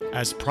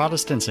As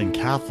Protestants and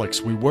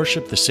Catholics, we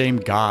worship the same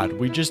God,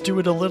 we just do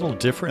it a little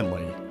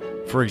differently.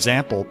 For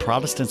example,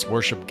 Protestants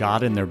worship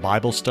God in their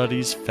Bible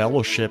studies,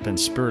 fellowship, and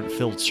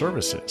spirit-filled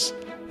services.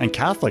 And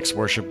Catholics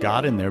worship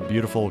God in their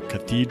beautiful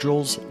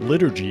cathedrals,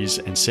 liturgies,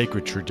 and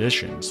sacred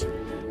traditions.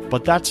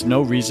 But that's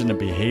no reason to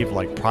behave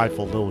like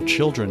prideful little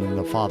children in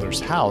the Father's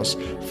house,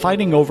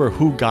 fighting over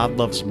who God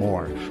loves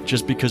more,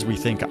 just because we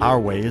think our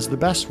way is the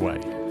best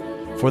way.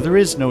 For there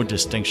is no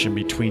distinction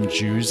between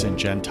Jews and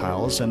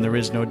Gentiles, and there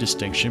is no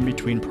distinction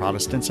between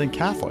Protestants and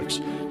Catholics.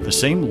 The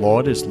same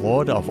Lord is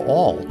Lord of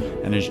all,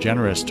 and is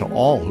generous to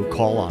all who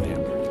call on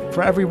him.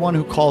 For everyone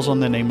who calls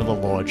on the name of the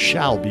Lord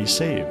shall be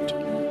saved.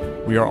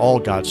 We are all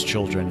God's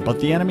children, but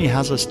the enemy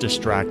has us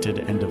distracted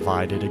and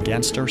divided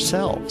against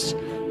ourselves.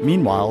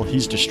 Meanwhile,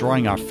 he's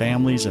destroying our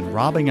families and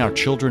robbing our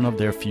children of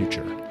their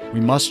future. We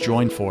must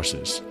join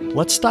forces.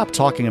 Let's stop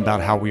talking about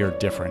how we are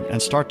different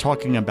and start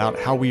talking about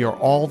how we are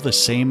all the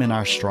same in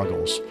our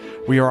struggles.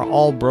 We are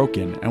all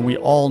broken, and we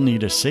all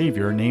need a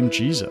Savior named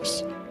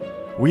Jesus.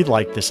 We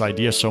like this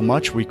idea so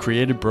much, we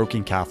created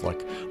Broken Catholic,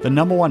 the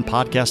 #1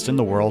 podcast in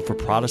the world for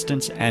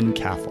Protestants and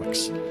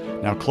Catholics.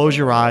 Now close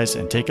your eyes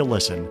and take a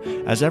listen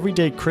as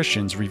everyday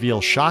Christians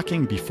reveal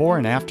shocking before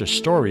and after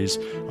stories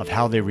of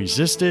how they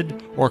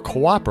resisted or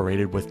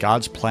cooperated with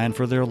God's plan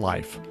for their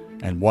life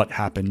and what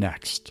happened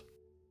next.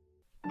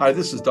 Hi,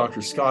 this is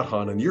Dr. Scott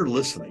Hahn, and you're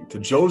listening to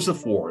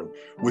Joseph Warren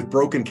with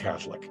Broken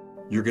Catholic.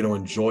 You're going to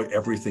enjoy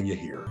everything you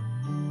hear.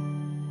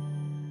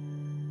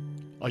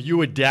 Are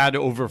you a dad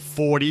over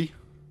 40?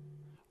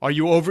 Are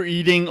you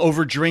overeating,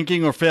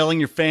 overdrinking, or failing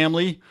your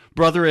family?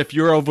 Brother, if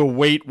you're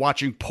overweight,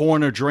 watching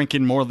porn, or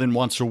drinking more than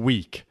once a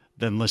week,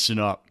 then listen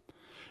up.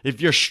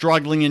 If you're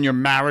struggling in your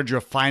marriage or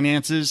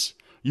finances,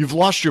 you've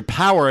lost your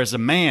power as a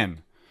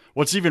man.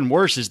 What's even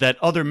worse is that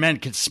other men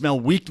can smell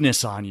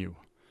weakness on you.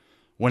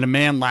 When a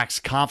man lacks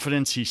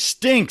confidence, he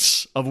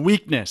stinks of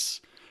weakness.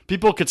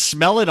 People could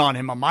smell it on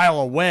him a mile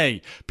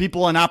away.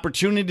 People and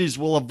opportunities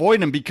will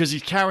avoid him because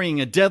he's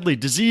carrying a deadly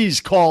disease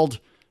called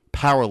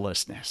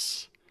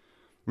powerlessness.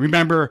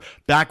 Remember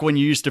back when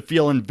you used to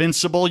feel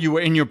invincible, you were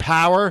in your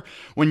power,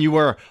 when you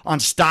were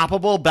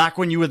unstoppable, back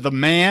when you were the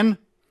man?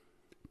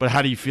 But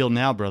how do you feel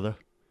now, brother?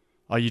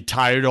 Are you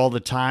tired all the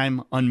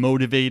time,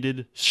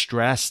 unmotivated,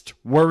 stressed,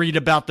 worried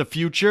about the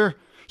future?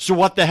 So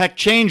what the heck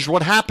changed?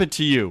 What happened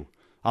to you?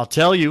 I'll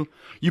tell you,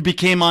 you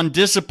became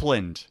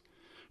undisciplined.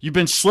 You've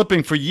been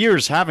slipping for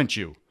years, haven't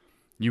you?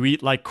 You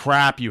eat like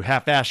crap, you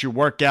half-ass your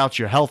workouts,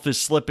 your health is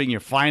slipping, your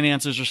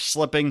finances are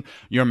slipping,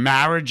 your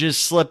marriage is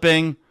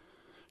slipping,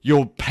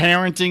 your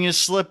parenting is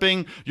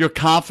slipping, your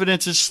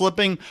confidence is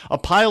slipping. A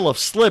pile of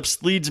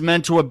slips leads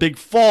men to a big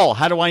fall.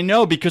 How do I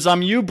know? Because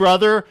I'm you,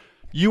 brother.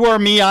 You are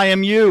me, I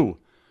am you.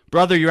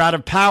 Brother, you're out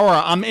of power.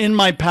 I'm in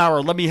my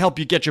power. Let me help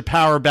you get your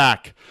power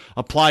back.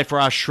 Apply for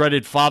our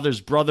Shredded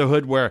Fathers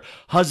Brotherhood, where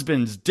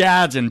husbands,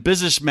 dads, and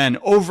businessmen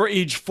over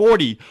age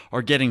 40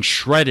 are getting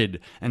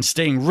shredded and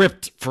staying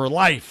ripped for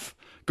life.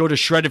 Go to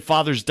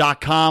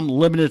shreddedfathers.com.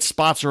 Limited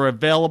spots are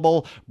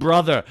available.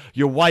 Brother,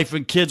 your wife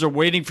and kids are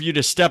waiting for you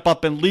to step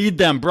up and lead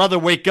them. Brother,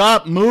 wake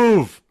up,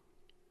 move.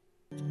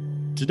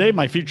 Today,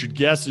 my featured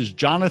guest is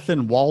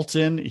Jonathan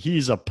Walton.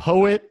 He's a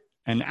poet,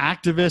 an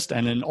activist,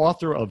 and an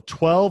author of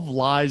 12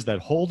 Lies That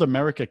Hold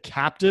America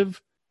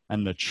Captive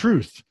and the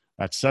Truth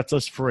That Sets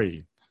Us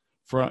Free.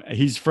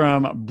 He's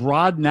from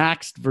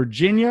Broadnax,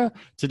 Virginia.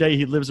 Today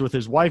he lives with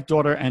his wife,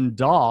 daughter, and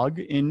dog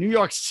in New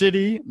York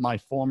City, my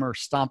former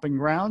stomping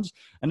grounds,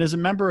 and is a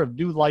member of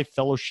New Life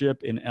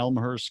Fellowship in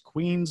Elmhurst,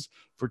 Queens.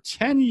 For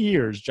 10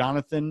 years,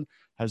 Jonathan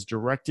has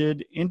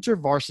directed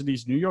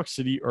InterVarsity's New York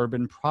City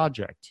Urban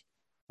Project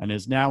and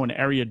is now an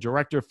area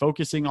director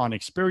focusing on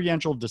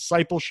experiential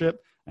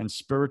discipleship and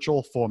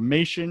spiritual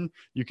formation.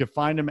 You can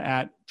find him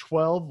at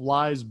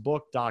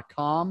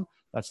 12liesbook.com.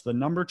 That's the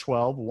number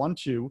 12,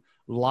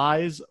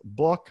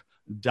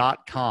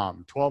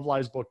 liesbook.com,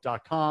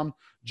 12liesbook.com.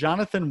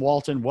 Jonathan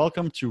Walton,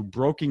 welcome to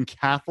Broken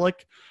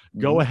Catholic.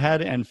 Go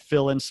ahead and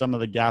fill in some of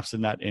the gaps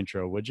in that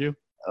intro, would you?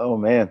 Oh,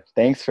 man.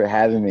 Thanks for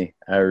having me.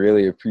 I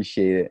really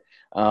appreciate it.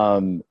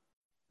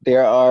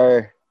 There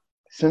are,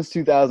 since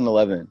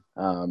 2011,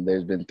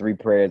 there's been 3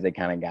 prayers that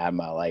kind of guide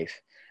my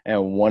life.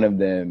 And one of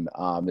them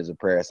is a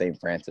prayer of St.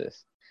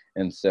 Francis.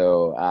 And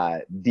so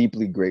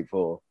deeply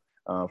grateful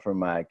for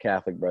my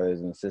Catholic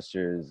brothers and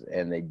sisters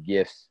and the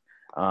gifts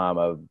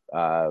of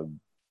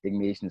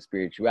Ignatian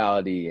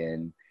spirituality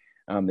and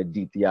the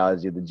deep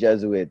theology of the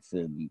Jesuits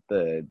and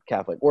the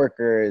Catholic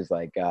workers,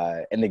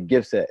 and the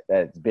gifts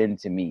that's been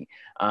to me.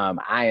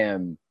 I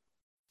am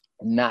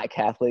not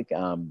Catholic.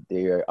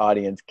 The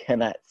audience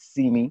cannot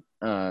see me,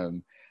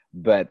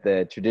 but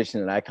the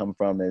tradition that I come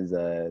from is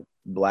a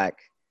Black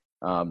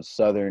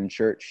Southern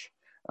church.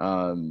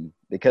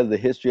 Because of the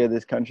history of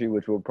this country,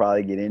 which we'll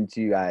probably get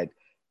into,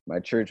 my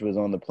church was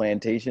on the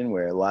plantation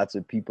where lots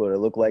of people that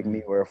look like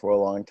me were for a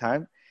long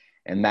time.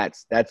 And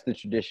that's the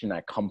tradition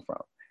I come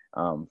from.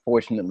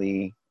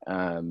 Fortunately,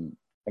 I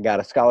got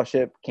a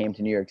scholarship, came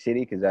to New York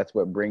City because that's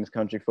what brings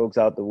country folks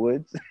out the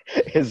woods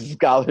is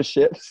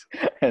scholarships.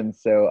 And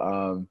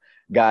so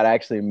God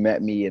actually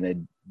met me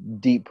in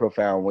deep,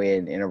 profound way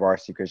in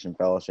InterVarsity Christian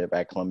Fellowship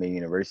at Columbia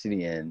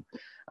University. And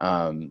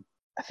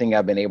I think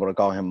I've been able to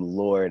call him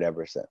Lord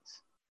ever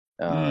since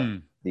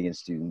being a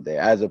student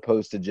there, as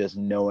opposed to just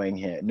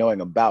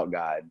knowing about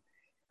God,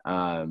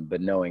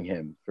 but knowing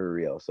him for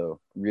real. So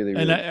really,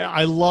 And really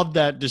I love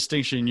that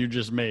distinction you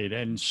just made.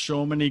 And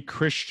so many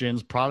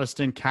Christians,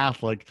 Protestant,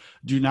 Catholic,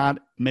 do not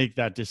make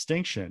that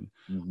distinction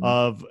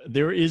of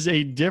there is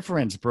a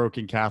difference,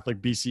 Broken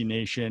Catholic, BC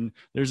Nation.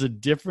 There's a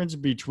difference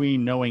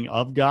between knowing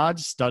of God,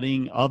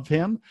 studying of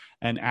him,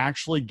 and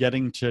actually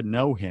getting to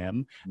know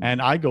him.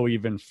 And I go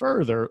even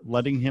further,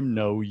 letting him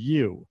know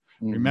you.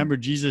 Remember,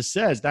 Jesus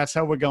says that's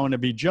how we're going to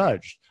be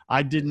judged.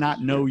 I did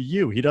not know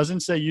you. He doesn't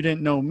say you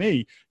didn't know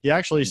me. He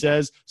actually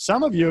says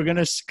some of you are going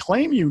to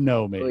claim you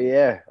know me. Oh,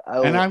 yeah.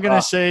 And I'm going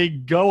to say,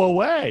 go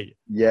away.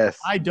 Yes.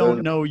 I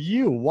don't know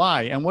you.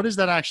 Why? And what does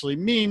that actually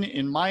mean?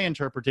 In my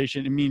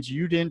interpretation, it means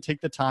you didn't take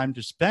the time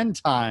to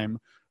spend time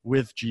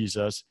with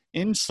Jesus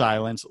in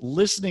silence,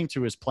 listening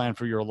to his plan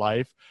for your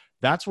life.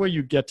 That's where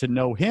you get to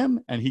know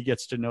him and he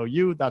gets to know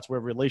you. That's where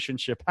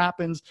relationship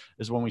happens,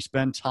 is when we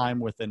spend time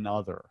with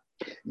another.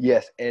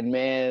 Yes. And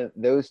man,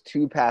 those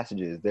two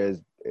passages, there's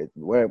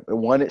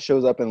one that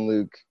shows up in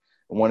Luke,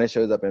 one that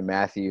shows up in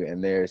Matthew,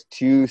 and there's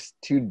two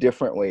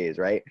different ways,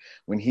 right?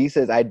 When he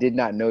says, I did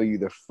not know you,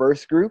 the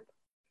first group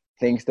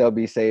thinks they'll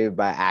be saved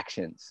by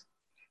actions.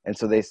 And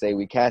so they say,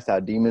 we cast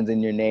out demons in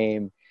your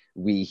name,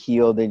 we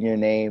healed in your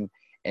name.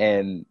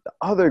 And the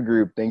other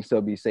group thinks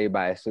they'll be saved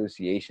by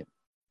association.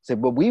 So,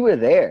 but we were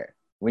there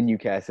when you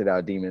casted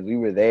out demons. We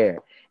were there.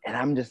 And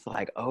I'm just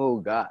like, oh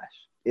gosh,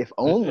 if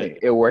only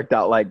it worked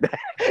out like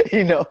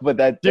that, but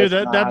that'd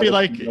be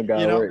like,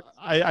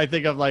 I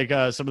think of like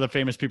some of the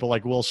famous people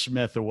like Will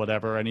Smith or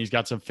whatever, and he's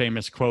got some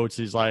famous quotes.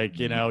 He's like,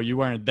 you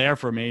weren't there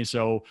for me,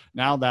 so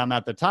now that I'm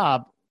at the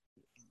top,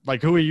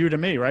 like, who are you to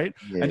me, right?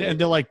 Yeah. And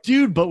they're like,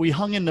 dude, but we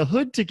hung in the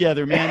hood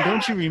together, man.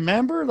 Don't you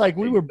remember? Like,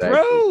 we were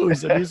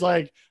bros. And he's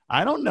like,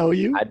 I don't know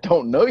you. I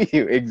don't know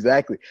you.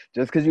 Exactly.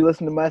 Just because you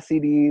listen to my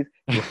CDs,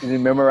 just because you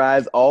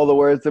memorize all the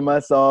words to my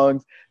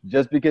songs,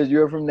 just because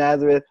you're from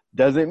Nazareth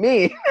doesn't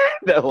mean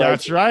that, like,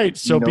 that's right.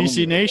 So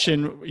BC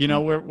Nation,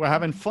 we're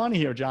having fun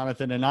here,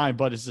 Jonathan and I,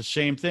 but it's the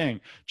same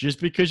thing.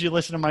 Just because you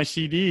listen to my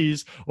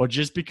CDs or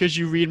just because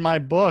you read my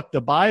book,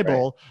 the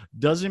Bible,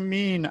 doesn't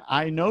mean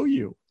I know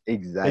you.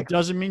 Exactly. It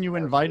doesn't mean you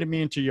invited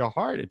me into your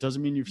heart. It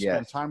doesn't mean you've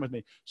spent time with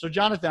me. So,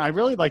 Jonathan, I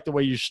really like the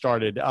way you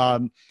started.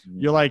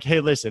 You're like,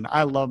 hey, listen,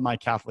 I love my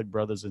Catholic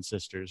brothers and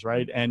sisters,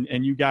 right?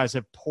 And you guys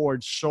have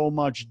poured so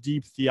much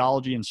deep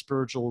theology and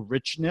spiritual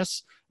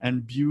richness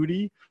and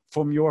beauty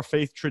from your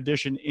faith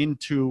tradition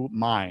into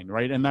mine,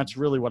 right? And that's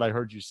really what I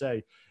heard you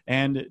say.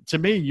 And to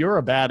me, you're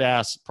a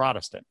badass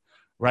Protestant.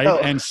 Right. Oh.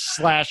 And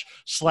slash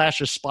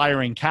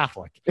aspiring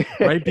Catholic,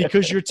 right?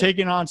 Because you're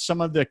taking on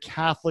some of the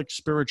Catholic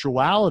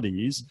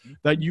spiritualities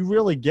that you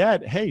really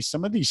get. Hey,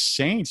 some of these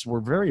saints were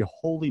very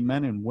holy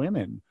men and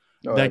women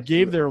that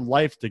gave their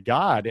life to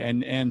God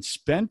and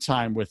spent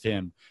time with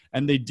him.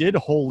 And they did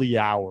holy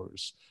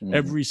hours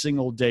every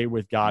single day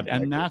with God.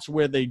 Exactly. And that's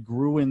where they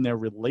grew in their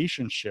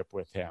relationship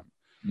with him.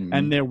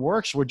 And their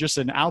works were just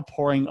an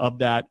outpouring of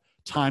that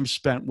time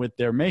spent with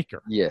their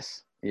maker.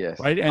 Yes.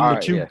 Yes. Right.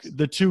 And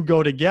the two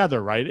go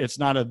together, right? It's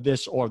not a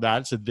this or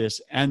that, it's a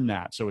this and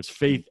that. So it's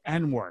faith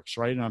and works,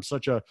 right? And I'm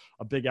such a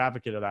big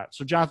advocate of that.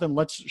 So Jonathan,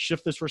 let's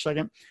shift this for a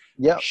second.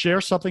 Yeah.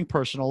 Share something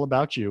personal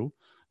about you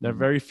that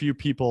very few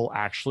people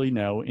actually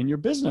know in your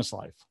business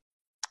life.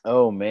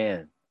 Oh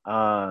man.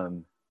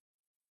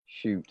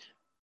 Shoot.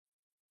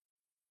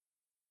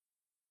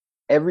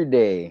 Every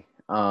day,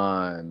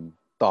 the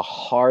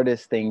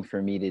hardest thing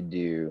for me to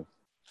do,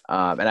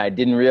 and I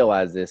didn't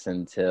realize this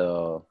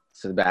until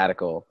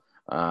sabbatical,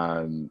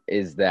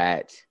 is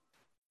that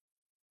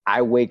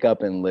I wake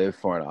up and live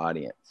for an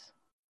audience,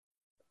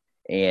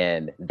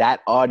 and that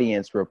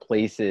audience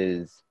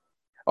replaces,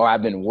 or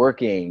I've been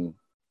working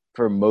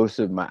for most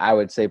of I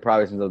would say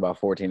probably since I was about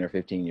 14 or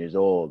 15 years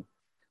old,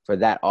 for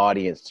that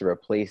audience to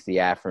replace the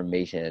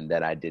affirmation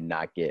that I did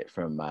not get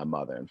from my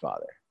mother and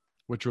father.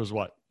 Which was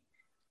what?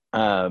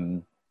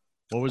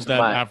 What was that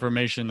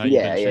affirmation that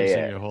you've been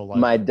chasing your whole life?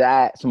 My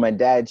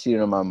dad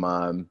cheated on my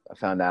mom. I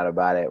found out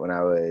about it when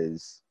I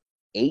was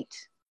 8,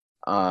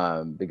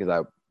 because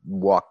I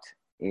walked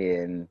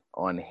in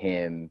on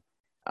him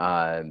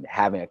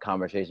having a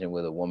conversation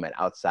with a woman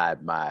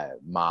outside my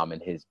mom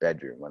in his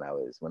bedroom when I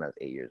was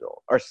 8 years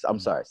old, or I'm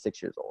sorry,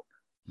 6 years old.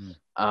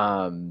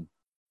 And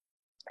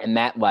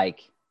that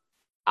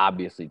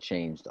obviously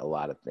changed a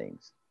lot of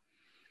things,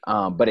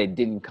 but it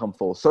didn't come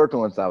full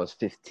circle until I was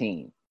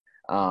 15.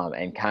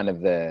 And kind of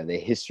the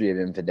history of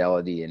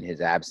infidelity in his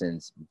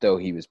absence, though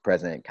he was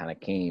present, kind of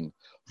came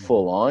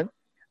full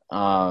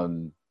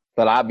on.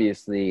 But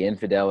obviously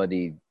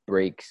infidelity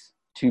breaks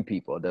 2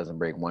 people. It doesn't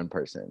break 1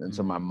 person. And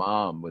so my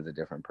mom was a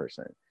different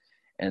person.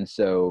 And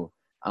so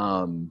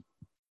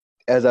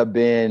as I've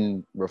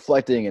been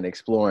reflecting and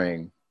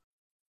exploring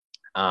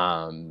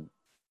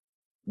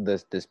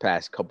this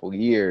past couple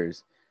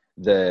years,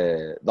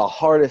 the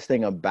hardest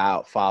thing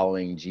about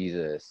following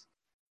Jesus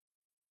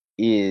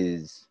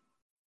is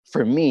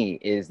for me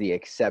is the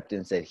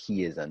acceptance that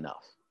he is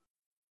enough.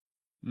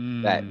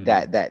 Mm.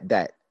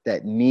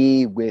 That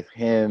me with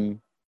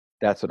him,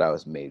 that's what I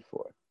was made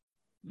for.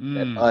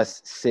 That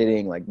us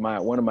sitting, like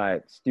one of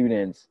my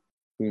students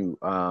who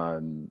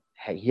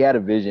he had a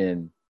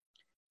vision.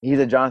 He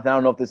said, Jonathan, I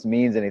don't know if this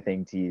means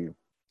anything to you.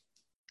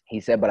 He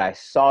said, but I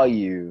saw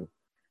you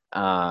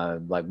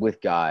like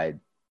with God,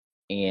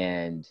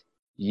 and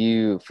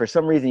you, for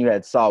some reason, you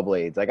had saw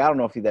blades. Like, I don't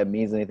know if that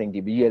means anything to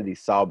you, but you had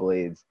these saw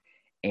blades,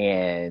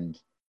 and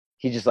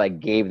he just like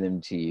gave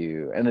them to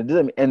you. And it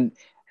doesn't. And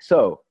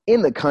so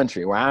in the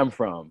country where I'm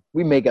from,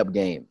 we make up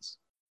games,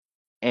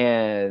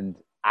 and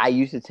I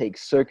used to take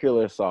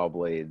circular saw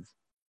blades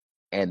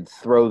and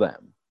throw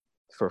them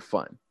for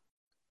fun,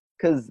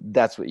 because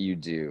that's what you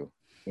do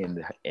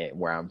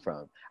where I'm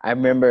from. I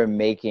remember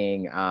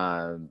making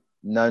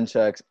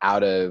nunchucks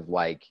out of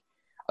like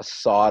a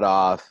sawed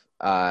off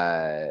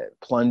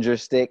plunger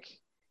stick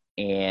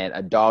and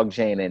a dog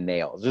chain and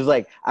nails. Just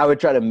like I would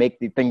try to make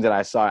the things that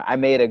I saw. I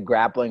made a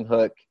grappling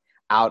hook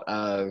out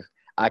of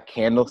a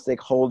candlestick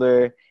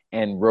holder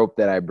and rope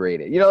that I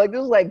braided. Like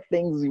those like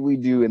things we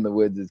do in the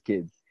woods as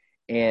kids.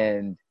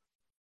 And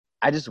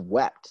I just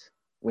wept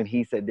when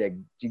he said that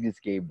Jesus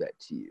gave that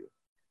to you.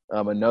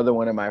 Another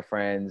one of my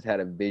friends had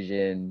a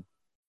vision.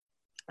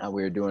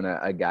 We were doing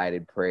a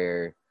guided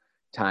prayer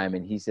time,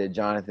 and he said,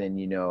 Jonathan,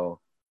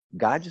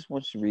 God just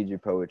wants to read your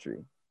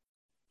poetry.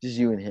 Just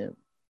you and him.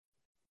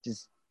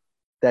 Just,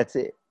 that's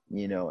it,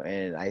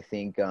 and I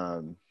think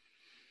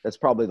that's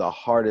probably the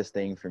hardest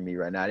thing for me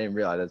right now. I didn't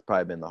realize that's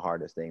probably been the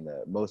hardest thing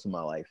that most of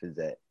my life is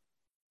that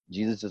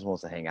Jesus just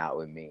wants to hang out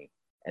with me,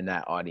 and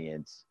that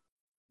audience,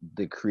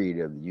 the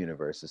creator of the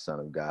universe, the Son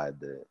of God,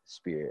 the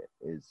Spirit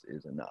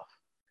is enough.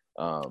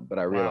 But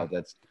I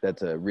realize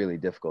that's a really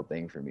difficult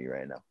thing for me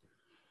right now.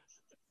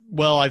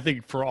 Well, I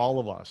think for all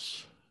of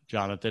us,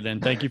 Jonathan,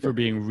 and thank you for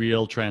being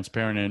real,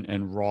 transparent,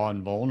 and raw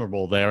and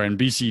vulnerable there. And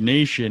BC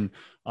Nation,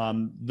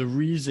 the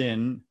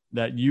reason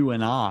that you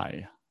and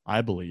I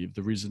believe,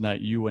 the reason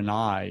that you and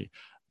I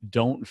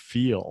don't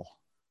feel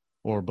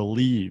or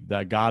believe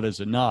that God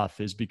is enough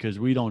is because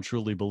we don't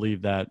truly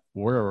believe that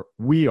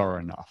we are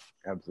enough.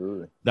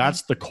 Absolutely.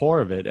 That's the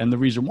core of it. And the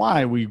reason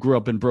why we grew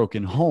up in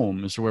broken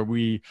homes where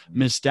we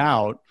missed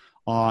out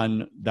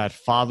on that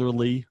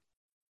fatherly,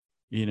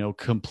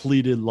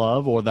 completed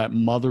love, or that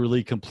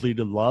motherly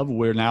completed love.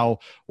 We're now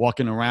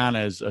walking around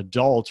as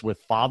adults with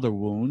father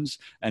wounds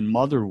and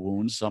mother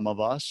wounds, some of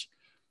us,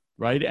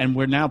 right? And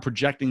we're now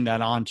projecting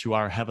that onto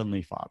our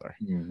heavenly Father,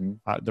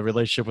 the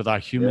relationship with our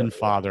human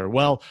father.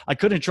 Well, I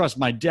couldn't trust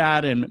my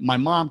dad, and my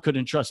mom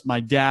couldn't trust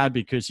my dad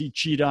because he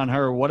cheated on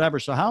her or whatever.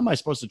 So how am I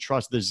supposed to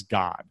trust this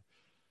God?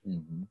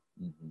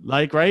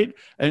 Like, right?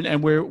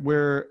 And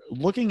we're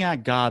looking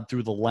at God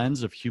through the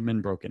lens of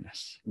human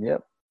brokenness.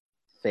 Yep.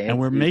 Fancy. And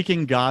we're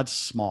making God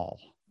small.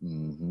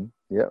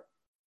 Yep.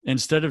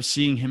 Instead of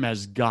seeing him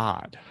as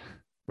God,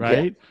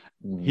 right?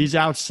 He's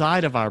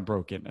outside of our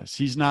brokenness.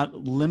 He's not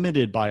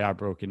limited by our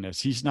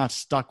brokenness. He's not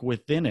stuck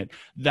within it.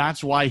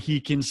 That's why he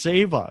can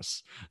save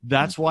us.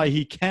 That's why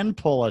he can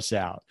pull us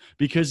out,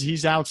 because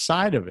he's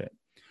outside of it.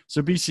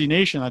 So BC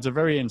Nation, that's a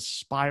very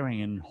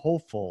inspiring and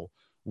hopeful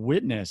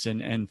witness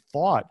and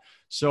thought.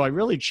 So I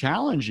really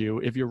challenge you,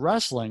 if you're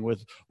wrestling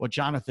with what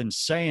Jonathan's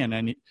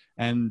saying,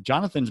 and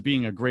Jonathan's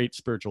being a great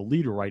spiritual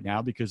leader right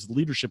now, because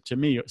leadership to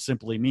me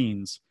simply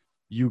means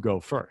you go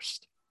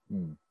first.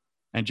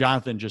 And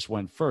Jonathan just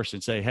went first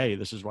and say, hey,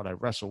 this is what I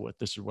wrestle with.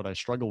 This is what I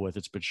struggle with.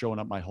 It's been showing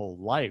up my whole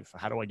life.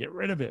 How do I get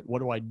rid of it? What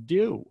do I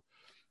do?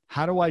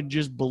 How do I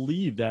just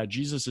believe that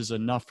Jesus is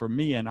enough for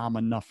me and I'm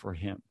enough for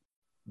him?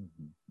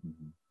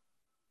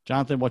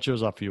 Jonathan, what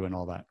shows up for you in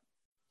all that?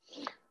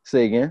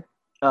 Say again?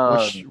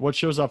 What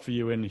shows up for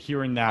you in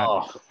hearing that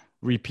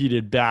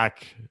repeated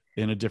back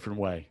in a different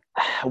way?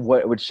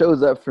 What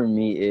shows up for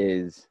me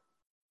is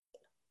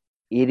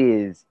it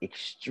is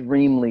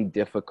extremely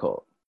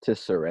difficult to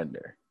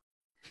surrender.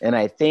 And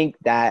I think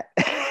that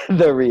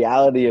the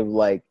reality of,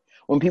 like,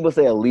 when people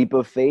say a leap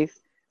of faith,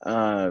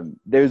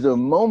 there's a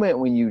moment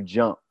when you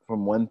jump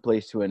from one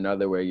place to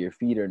another where your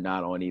feet are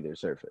not on either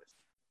surface.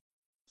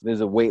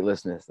 There's a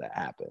weightlessness that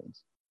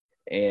happens.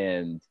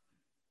 And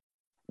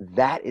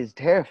that is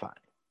terrifying,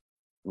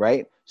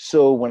 right?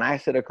 So when I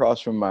sit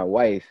across from my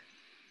wife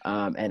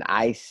and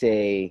I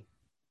say,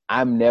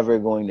 I'm never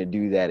going to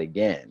do that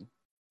again,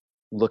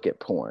 look at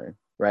porn,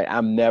 right?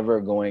 I'm never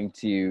going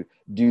to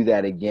do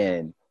that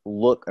again.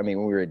 When we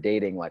were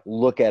dating, like,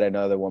 look at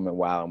another woman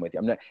while I'm with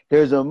you.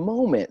 There's a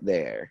moment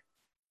there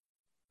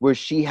where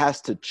she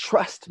has to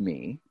trust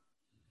me,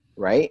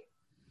 right?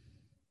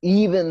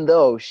 Even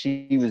though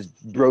she was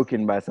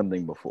broken by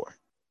something before,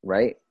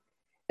 right?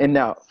 And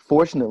now,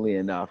 fortunately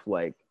enough,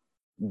 like,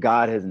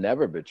 God has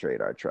never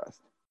betrayed our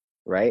trust,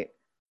 right?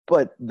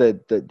 But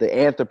the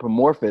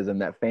anthropomorphism,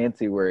 that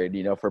fancy word,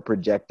 for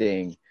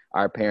projecting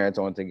our parents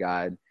onto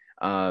God,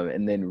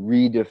 and then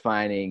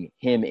redefining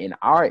him in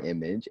our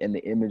image and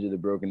the image of the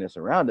brokenness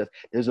around us,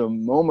 there's a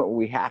moment where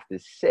we have to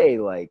say,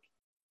 like,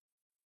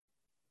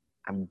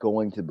 I'm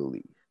going to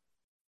believe.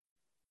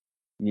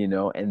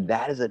 and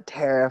that is a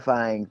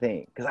terrifying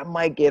thing because I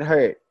might get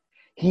hurt.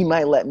 He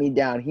might let me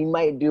down. He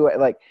might do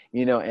it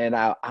and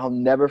I'll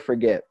never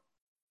forget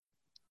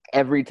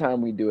every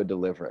time we do a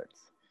deliverance,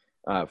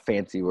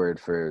 fancy word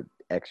for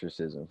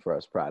exorcism for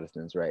us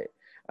Protestants, right?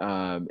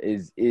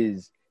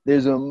 Is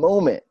there's a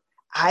moment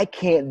I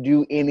can't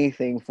do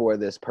anything for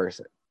this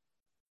person.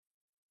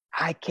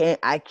 I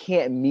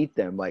can't meet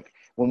them. Like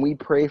when we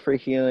pray for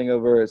healing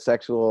over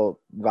sexual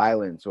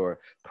violence or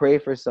pray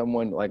for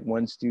someone, like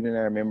one student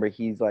I remember,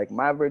 he's like,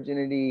 my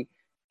virginity,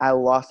 I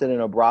lost it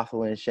in a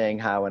brothel in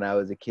Shanghai when I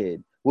was a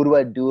kid. What do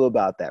I do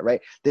about that,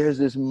 right? There's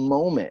this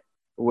moment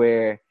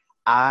where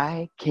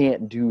I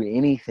can't do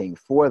anything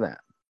for them.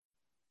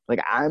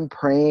 Like I'm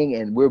praying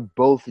and we're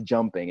both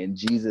jumping and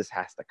Jesus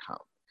has to come.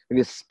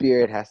 The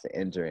Spirit has to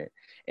enter it.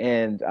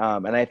 And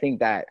I think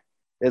that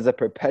there's a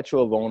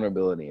perpetual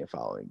vulnerability in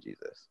following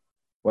Jesus,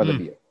 whether it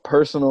be a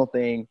personal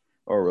thing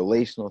or a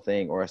relational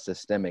thing or a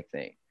systemic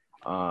thing.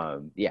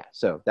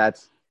 So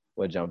that's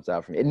what jumps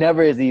out for me. It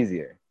never is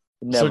easier.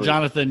 So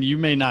Jonathan, you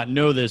may not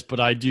know this, but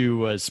I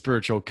do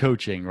spiritual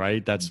coaching,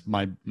 right? That's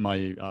my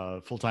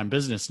full-time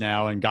business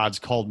now, and God's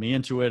called me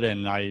into it,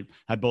 and I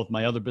had both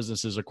my other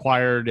businesses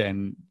acquired,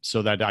 and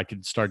so that I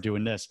could start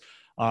doing this.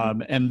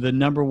 And the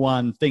number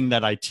one thing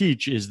that I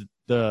teach is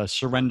the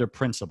surrender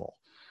principle,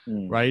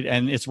 right?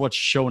 And it's what's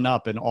shown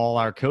up in all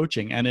our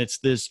coaching, and it's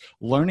this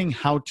learning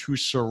how to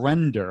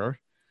surrender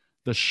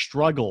the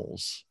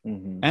struggles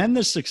and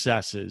the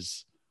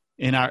successes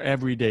in our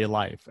everyday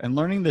life. And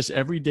learning this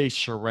everyday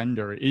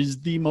surrender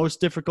is the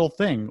most difficult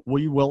thing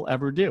we will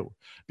ever do,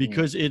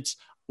 because it's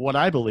what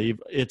I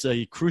believe, it's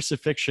a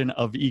crucifixion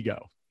of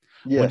ego.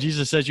 When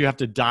Jesus says you have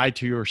to die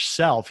to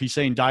yourself, he's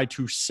saying die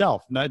to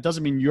self. Now, it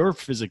doesn't mean you're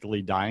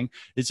physically dying.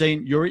 It's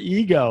saying your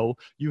ego,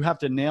 you have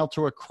to nail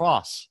to a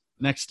cross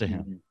next to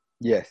him.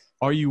 Yes.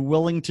 Are you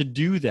willing to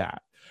do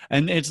that?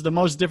 And it's the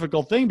most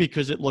difficult thing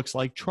because it looks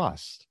like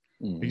trust.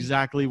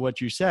 Exactly what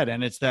you said.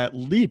 And it's that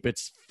leap.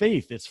 It's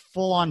faith. It's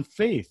full on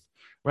faith,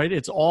 right?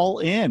 It's all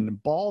in,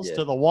 balls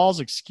to the walls.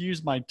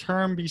 Excuse my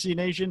term, BC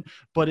Nation,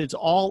 but it's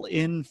all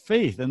in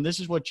faith. And this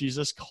is what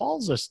Jesus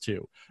calls us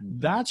to.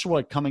 That's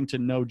what coming to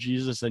know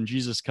Jesus and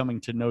Jesus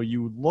coming to know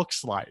you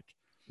looks like.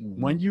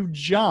 When you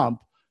jump,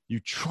 you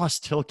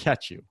trust he'll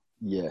catch you.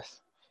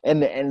 Yes.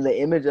 And the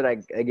image that I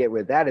get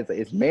with that is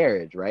it's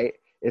marriage, right?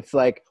 It's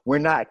like we're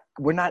not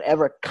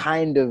ever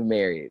kind of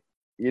married.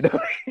 You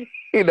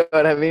know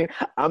what I mean?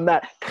 I'm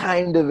not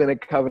kind of in a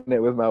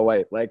covenant with my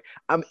wife. Like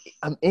I'm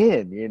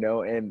in,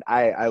 and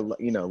I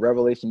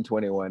Revelation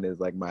 21 is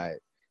like my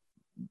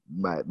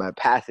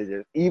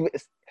passages. Even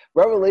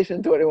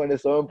Revelation 21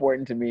 is so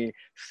important to me.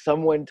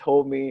 Someone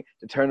told me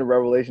to turn to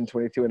Revelation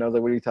 22 and I was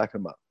like, what are you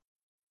talking about?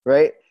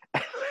 Right?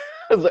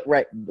 I was like,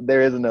 right,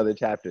 there is another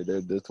chapter.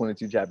 There's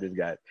 22 chapters,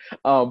 guys.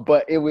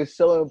 But it was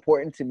so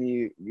important to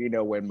me,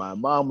 when my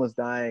mom was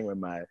dying, when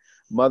my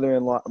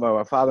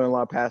my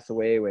father-in-law passed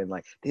away, when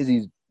there's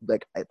these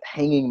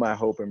hanging my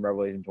hope in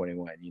Revelation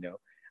 21,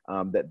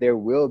 that there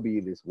will be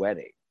this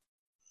wedding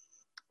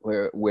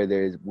where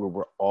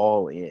we're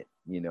all in,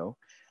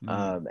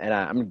 and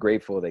I'm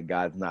grateful that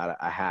God's not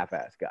a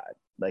half-ass God.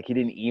 Like he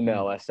didn't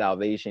email us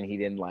salvation. He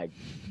didn't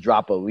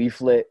drop a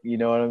leaflet. You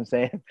know what I'm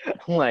saying?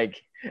 The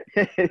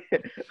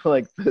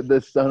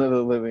Son of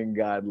the Living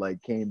God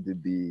came to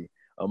be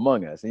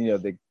among us. And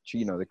the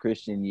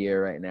Christian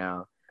year right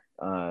now.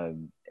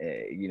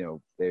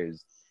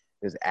 There's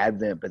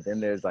Advent, but then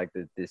there's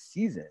this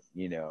season.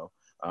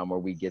 Where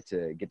we get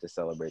to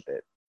celebrate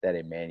that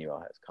Emmanuel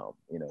has come.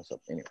 So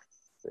anyway.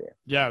 So,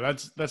 yeah,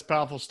 that's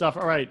powerful stuff.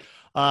 All right,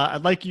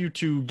 I'd like you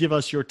to give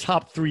us your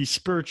top 3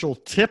 spiritual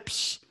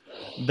tips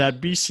that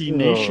BC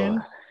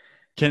Nation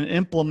can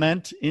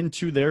implement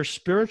into their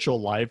spiritual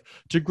life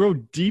to grow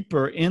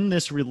deeper in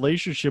this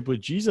relationship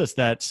with Jesus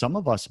that some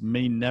of us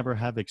may never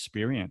have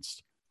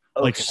experienced.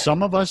 Okay.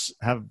 Some of us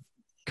have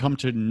come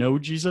to know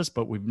Jesus,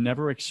 but we've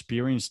never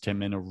experienced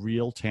him in a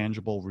real,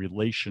 tangible,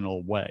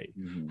 relational way.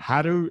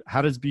 How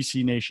does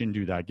BC Nation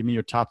do that? Give me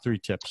your top 3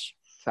 tips.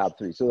 Top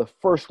 3. So the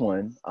first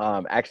one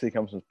actually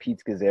comes from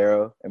Pete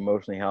Scazzero,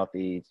 Emotionally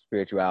Healthy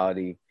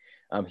Spirituality.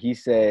 He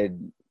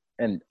said,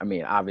 and I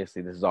mean,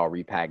 obviously this is all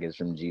repackaged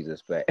from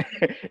Jesus, but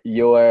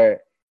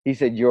he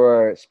said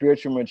your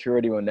spiritual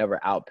maturity will never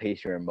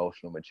outpace your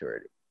emotional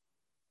maturity.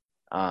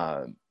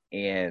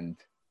 And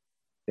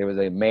there was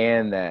a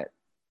man that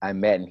I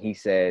met and he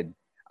said,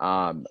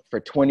 for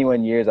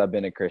 21 years, I've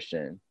been a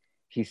Christian.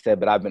 He said,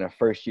 but I've been a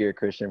first-year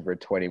Christian for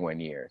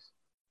 21 years.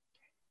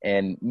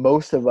 And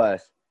most of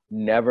us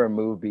never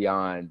move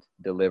beyond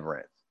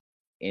deliverance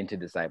into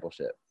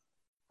discipleship.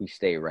 We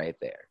stay right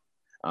there.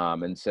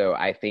 And so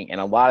I think,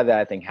 and a lot of that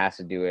I think has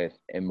to do with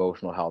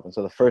emotional health. And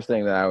so the first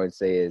thing that I would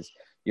say is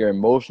your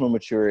emotional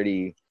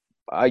maturity,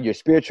 your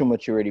spiritual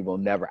maturity will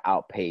never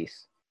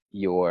outpace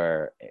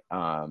your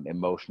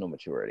emotional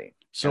maturity.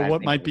 So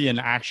what might be an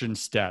action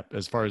step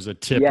as far as a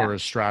tip or a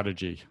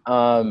strategy?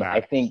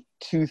 I think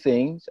 2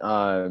 things.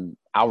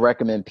 I'll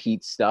recommend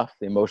Pete's stuff,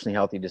 the Emotionally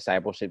Healthy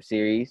Discipleship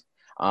series.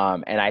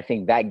 And I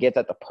think that gets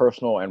at the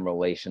personal and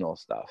relational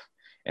stuff.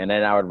 And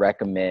then I would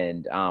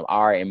recommend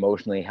our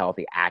emotionally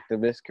healthy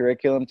activist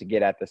curriculum to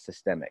get at the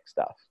systemic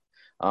stuff.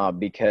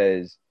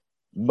 Because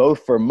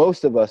for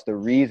most of us, the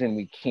reason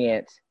we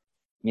can't,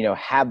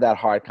 have that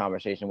hard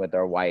conversation with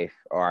our wife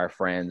or our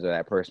friends or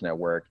that person at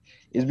work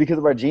is because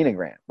of our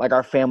genogram. Like,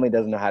 our family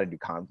doesn't know how to do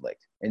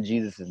conflict, and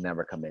Jesus has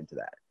never come into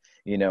that.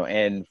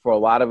 And for a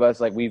lot of us,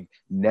 like, we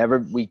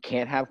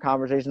can't have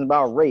conversations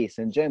about race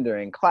and gender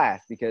and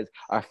class because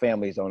our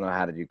families don't know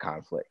how to do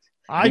conflict.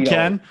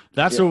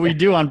 That's what we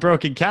do on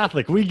Broken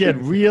Catholic. We get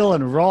real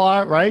and raw,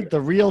 right? The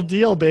real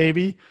deal,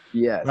 baby.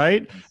 Yes.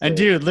 Right? And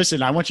dude,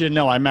 listen, I want you to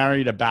know I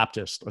married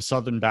a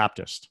Southern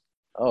Baptist.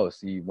 Oh,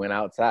 so you went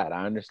outside.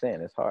 I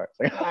understand. It's hard.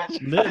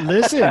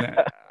 Listen,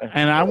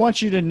 and I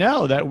want you to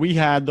know that we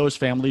had those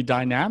family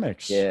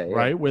dynamics,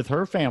 right, with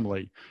her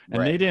family.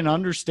 And they didn't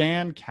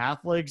understand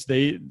Catholics.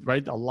 A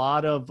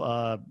lot of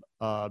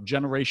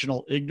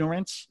generational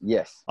ignorance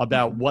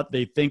about what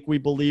they think we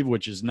believe,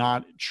 which is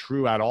not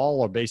true at all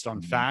or based on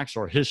facts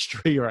or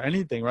history or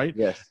anything, right?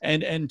 Yes.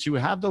 And to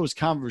have those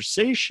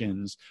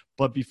conversations,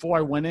 but before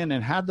I went in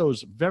and had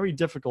those very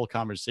difficult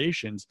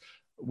conversations,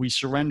 we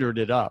surrendered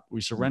it up. We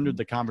surrendered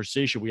the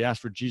conversation. We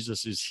asked for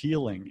Jesus's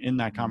healing in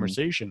that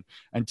conversation,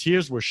 and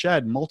tears were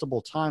shed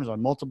multiple times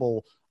on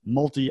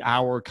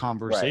multi-hour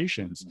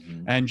conversations.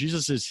 And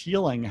Jesus's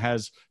healing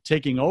has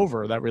taken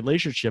over that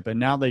relationship. And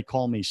now they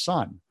call me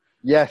son.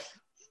 Yes.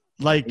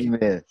 Like,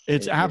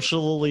 it's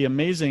absolutely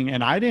amazing.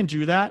 And I didn't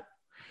do that.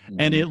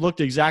 And it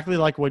looked exactly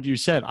like what you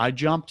said. I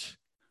jumped,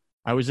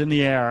 I was in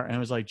the air, and I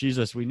was like,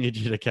 Jesus, we need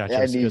you to catch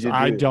us, because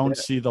I don't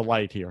see the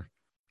light here.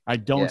 I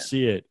don't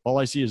see it. All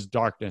I see is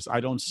darkness.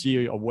 I don't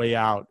see a way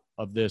out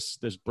of this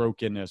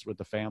brokenness with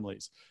the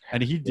families.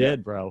 And he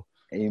did, bro.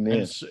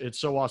 Amen. It's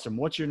so awesome.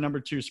 What's your number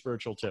 2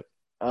 spiritual tip?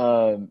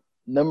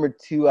 Number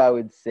 2, I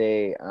would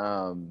say,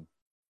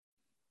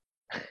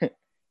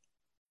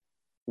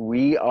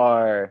 we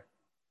are,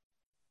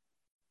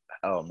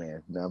 oh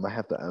man, no, I'm gonna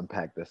have to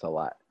unpack this a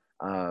lot.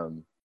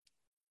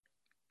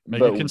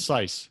 Make it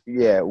concise.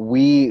 Yeah,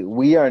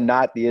 we are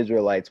not the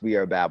Israelites. We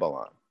are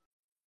Babylon.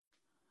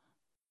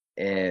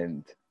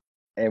 And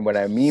what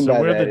I mean by that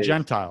is, we're the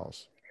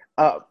Gentiles.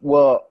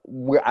 Well,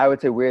 I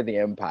would say we're the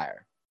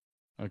empire.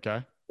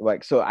 Okay.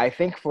 Like, so I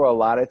think for a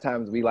lot of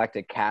times we like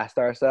to cast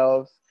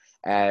ourselves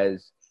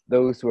as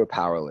those who are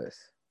powerless,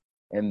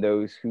 and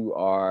those who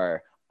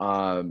are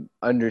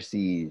under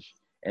siege,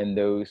 and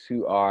those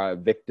who are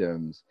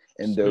victims,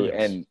 and those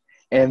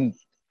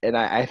and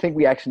I think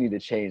we actually need to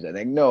change that.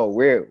 Like, no,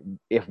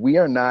 if we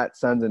are not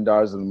sons and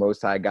daughters of the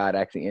Most High God,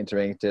 actually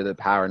entering into the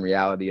power and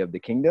reality of the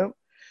kingdom,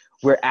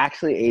 we're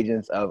actually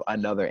agents of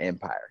another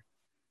empire.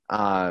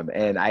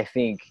 And I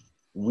think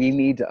we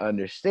need to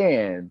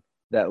understand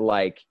that,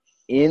 like,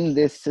 in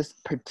this,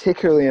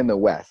 particularly in the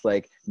West,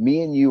 like,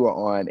 me and you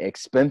are on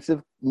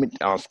expensive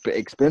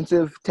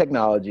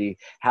technology,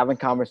 having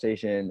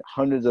conversation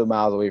hundreds of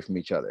miles away from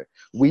each other.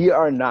 We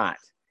are not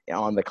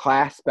on the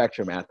class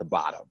spectrum at the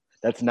bottom.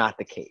 That's not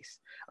the case.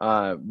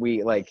 I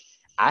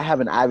have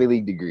an Ivy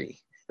League degree,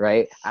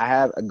 right? I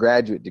have a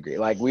graduate degree.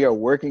 Like, we are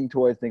working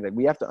towards things. Like,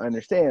 we have to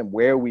understand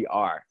where we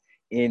are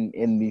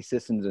in these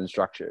systems and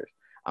structures.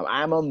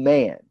 I'm a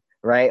man,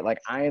 right? Like,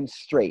 I am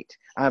straight.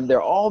 There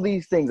are all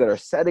these things that are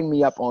setting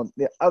me up on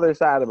the other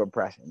side of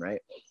oppression,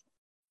 right?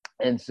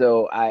 And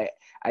so I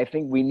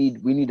think we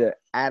need to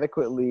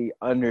adequately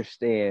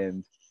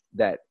understand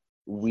that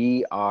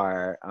we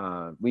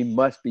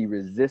must be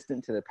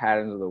resistant to the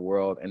patterns of the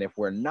world. And if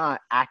we're not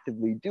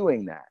actively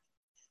doing that,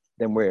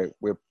 then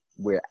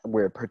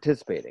we're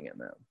participating in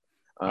them.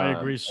 I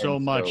agree so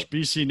much.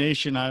 BC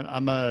Nation,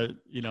 I'm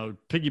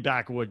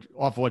piggyback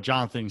off what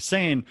Jonathan's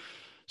saying.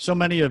 So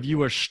many of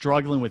you are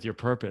struggling with your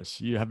purpose.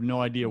 You have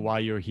no idea why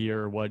you're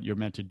here, or what you're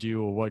meant to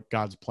do, or what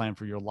God's plan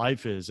for your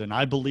life is. And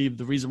I believe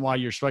the reason why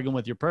you're struggling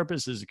with your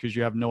purpose is because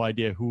you have no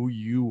idea who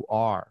you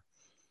are.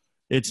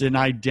 It's an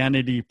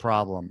identity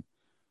problem.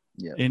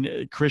 Yeah.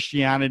 And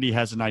Christianity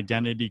has an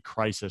identity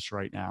crisis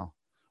right now.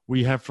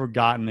 We have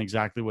forgotten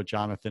exactly what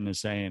Jonathan is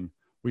saying.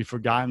 We've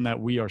forgotten that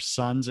we are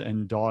sons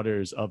and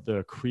daughters of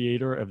the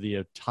creator of the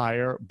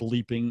entire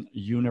bleeping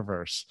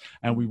universe.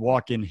 And we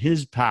walk in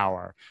his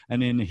power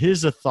and in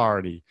his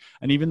authority.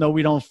 And even though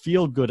we don't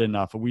feel good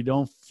enough, or we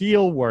don't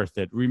feel worth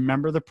it,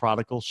 remember the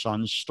prodigal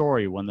son's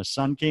story. When the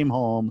son came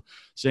home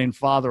saying,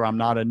 "Father, I'm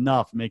not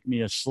enough. Make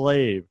me a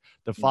slave."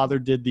 The father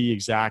did the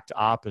exact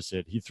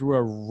opposite. He threw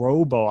a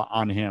robe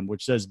on him,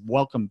 which says,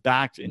 "Welcome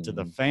back into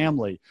the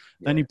family."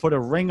 Then he put a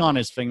ring on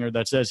his finger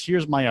that says,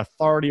 "Here's my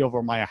authority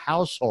over my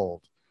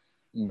household."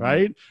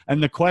 Right.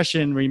 And the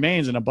question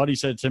remains, and a buddy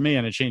said to me,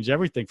 and it changed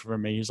everything for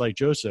me. He's like,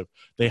 "Joseph,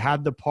 they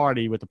had the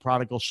party with the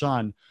prodigal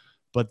son,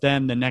 but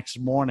then the next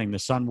morning the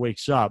son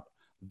wakes up.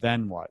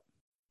 Then what?"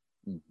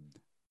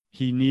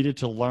 He needed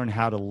to learn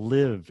how to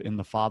live in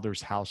the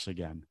father's house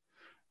again.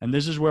 And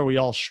this is where we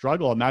all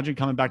struggle. Imagine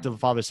coming back to the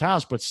father's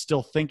house, but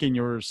still thinking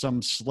you're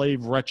some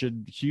slave,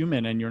 wretched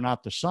human and you're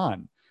not the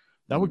son.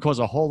 That would cause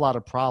a whole lot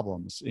of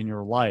problems in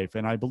your life.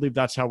 And I believe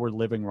that's how we're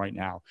living right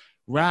now.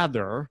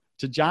 Rather,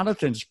 to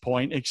Jonathan's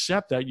point,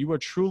 accept that you are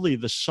truly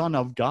the son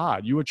of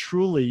God. You are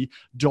truly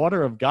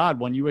daughter of God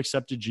when you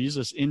accepted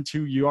Jesus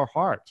into your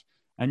heart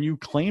and you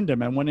claimed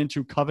him and went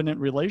into covenant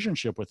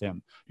relationship with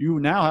him. You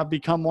now have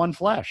become one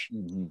flesh.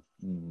 Mm-hmm.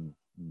 Mm-hmm.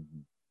 Mm-hmm.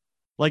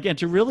 Like, and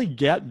to really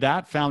get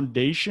that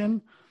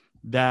foundation,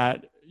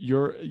 that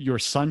your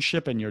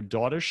sonship and your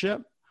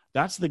daughtership,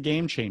 that's the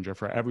game changer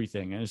for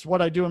everything. And it's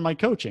what I do in my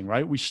coaching,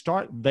 right? We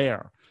start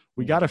there.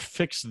 We got to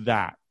fix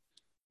that.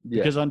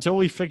 Because until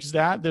we fix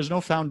that, there's no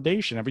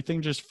foundation.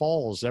 Everything just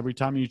falls. Every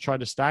time you try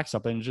to stack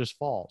something, it just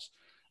falls.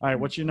 All right,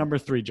 what's your number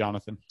 3,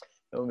 Jonathan?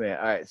 Oh, man.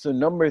 All right. So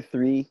number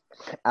 3,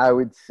 I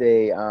would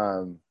say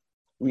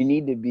we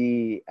need to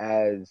be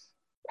as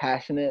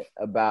passionate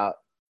about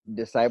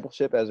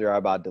discipleship as we are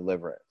about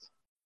deliverance.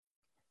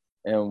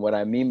 And what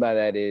I mean by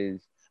that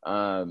is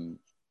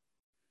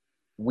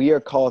we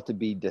are called to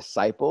be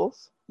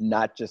disciples,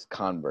 not just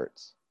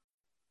converts.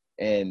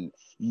 And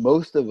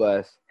most of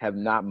us have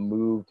not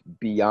moved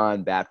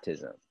beyond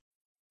baptism,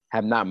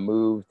 have not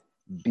moved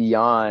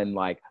beyond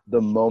like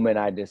the moment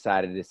I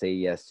decided to say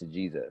yes to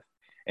Jesus.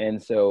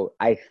 And so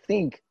I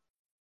think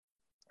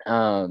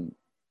the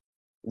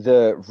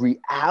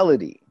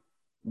reality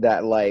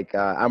that like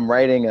I'm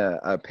writing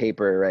a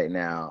paper right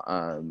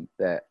now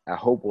that I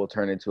hope will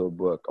turn into a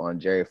book on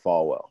Jerry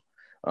Falwell.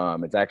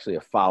 It's actually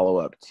a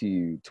follow-up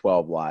to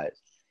 12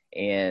 Lies.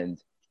 And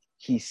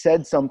he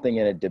said something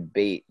in a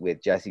debate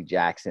with Jesse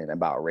Jackson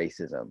about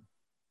racism.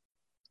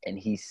 And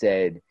he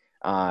said,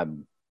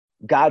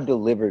 God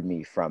delivered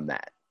me from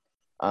that.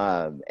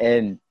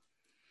 And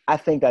I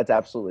think that's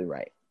absolutely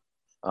right.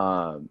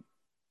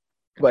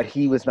 But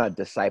he was not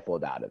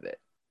discipled out of it.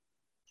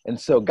 And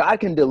so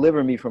God can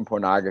deliver me from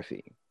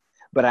pornography,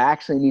 but I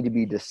actually need to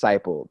be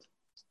discipled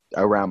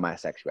around my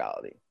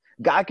sexuality.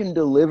 God can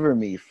deliver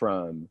me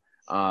from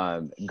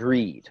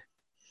greed,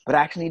 but I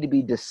actually need to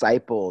be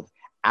discipled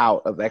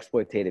out of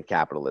exploitative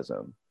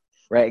capitalism,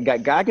 right?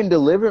 God can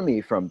deliver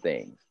me from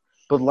things,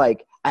 but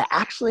like I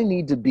actually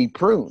need to be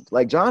pruned.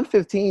 Like John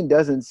 15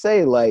 doesn't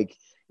say like,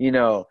 you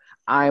know,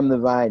 I am the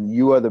vine,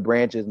 you are the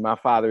branches, my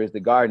father is the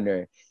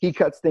gardener. He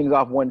cuts things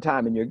off one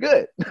time and you're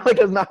good. Like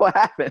that's not what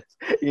happens,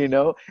 you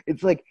know?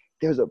 It's like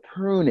there's a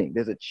pruning,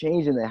 there's a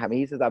change in that happening.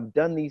 He says, I've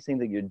done these things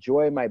that your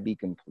joy might be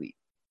complete,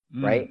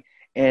 right?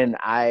 And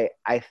I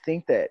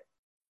think that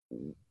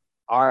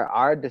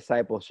our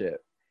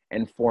discipleship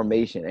and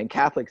formation, and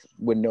Catholics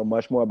would know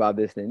much more about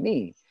this than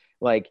me,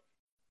 like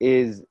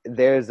there's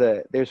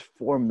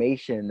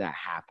formation that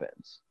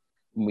happens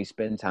when we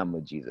spend time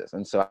with Jesus.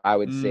 And so I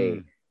would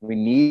say we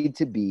need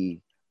to be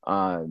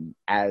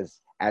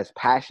as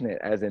passionate,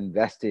 as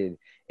invested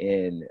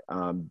in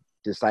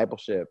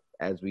discipleship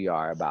as we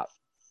are about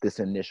this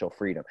initial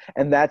freedom.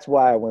 And that's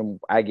why when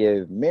I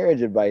give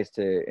marriage advice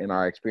in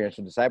our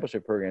experiential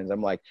discipleship programs,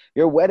 I'm like,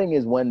 your wedding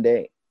is one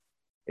day.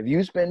 If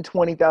you spend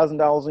 $20,000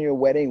 on your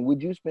wedding,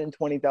 would you spend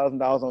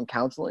 $20,000 on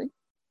counseling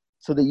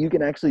so that you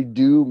can actually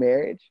do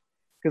marriage?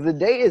 Because the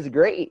day is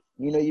great.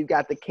 You know, you've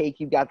got the cake,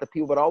 you've got the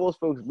people, but all those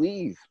folks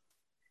leave.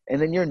 And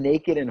then you're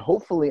naked and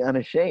hopefully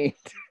unashamed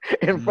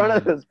in front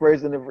of this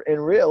person in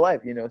real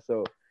life, you know?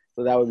 So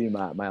that would be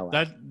my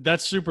life.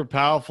 That's super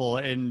powerful.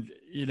 And,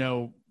 you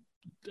know,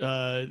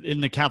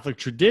 in the Catholic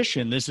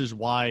tradition, this is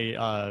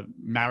why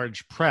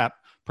marriage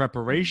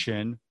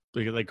preparation,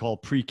 they call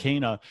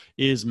pre-Cana,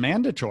 is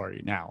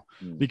mandatory now,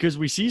 because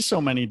we see so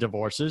many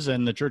divorces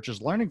and the church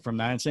is learning from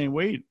that and saying,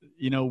 wait,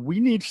 you know, we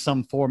need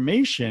some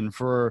formation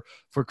for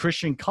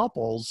Christian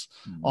couples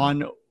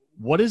on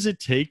what does it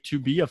take to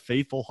be a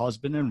faithful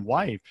husband and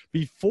wife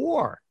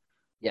before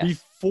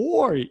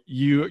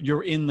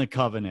you're in the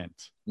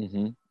covenant,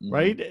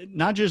 right?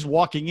 Not just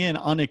walking in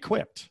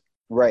unequipped.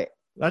 Right.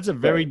 That's a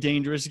very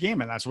dangerous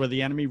game, and that's where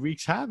the enemy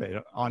wreaks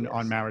havoc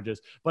on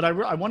marriages. But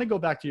I want to go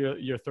back to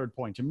your third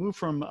point, to move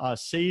from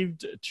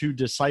saved to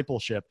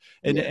discipleship.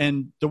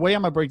 And the way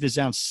I'm going to break this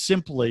down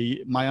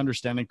simply, my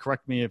understanding,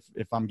 correct me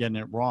if I'm getting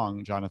it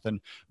wrong,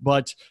 Jonathan,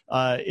 but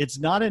it's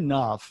not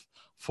enough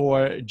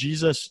for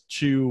Jesus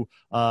to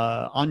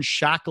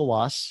unshackle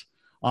us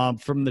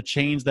from the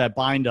chains that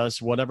bind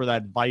us, whatever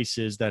that vice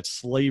is, that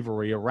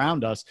slavery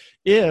around us,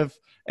 if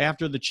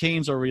after the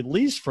chains are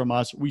released from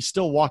us, we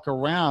still walk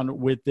around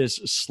with this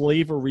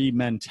slavery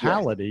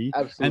mentality,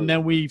 and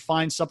then we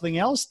find something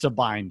else to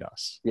bind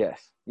us.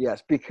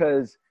 Yes,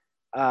 because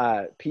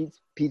Pete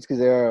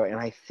Scazzero, and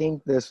I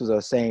think this was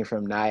a saying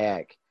from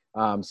Nyack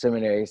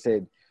Seminary,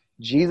 said,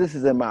 Jesus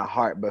is in my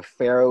heart, but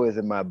Pharaoh is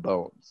in my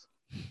bones,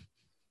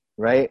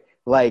 right?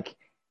 Like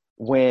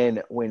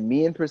when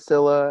me and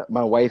Priscilla,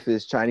 my wife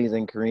is Chinese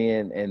and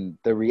Korean, and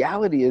the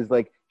reality is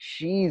like,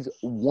 she's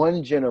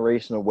one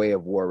generation away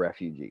of war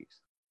refugees,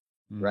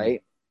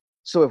 right?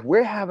 So if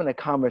we're having a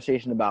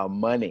conversation about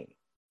money,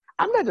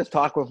 I'm not just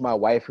talking with my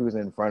wife who's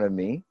in front of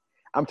me.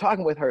 I'm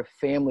talking with her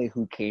family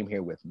who came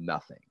here with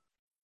nothing,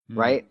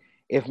 right?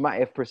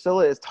 If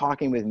Priscilla is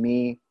talking with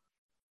me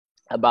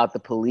about the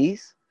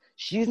police,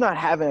 she's not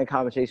having a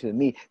conversation with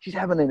me. She's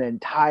having an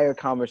entire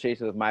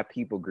conversation with my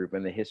people group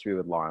and the history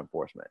with law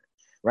enforcement.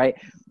 right?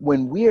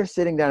 When we are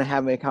sitting down and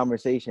having a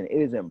conversation,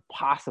 it is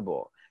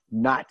impossible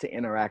not to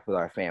interact with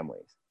our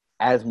families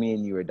as me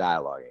and you are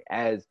dialoguing,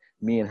 as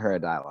me and her are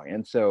dialoguing.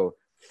 And so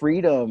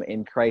freedom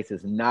in Christ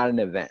is not an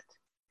event.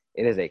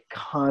 It is a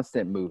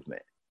constant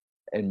movement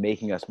and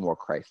making us more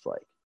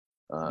Christ-like.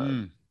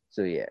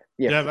 So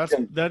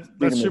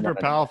that's super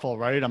powerful,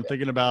 right? I'm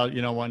thinking about,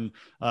 when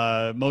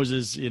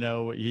Moses,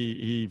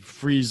 he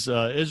frees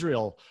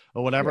Israel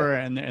or whatever,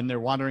 and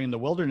they're wandering in the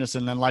wilderness,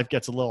 and then life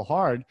gets a little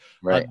hard.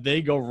 Right.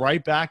 They go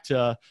right back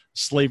to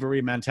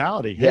slavery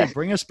mentality. Hey,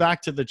 bring us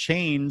back to the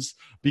chains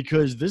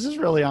because this is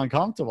really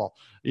uncomfortable,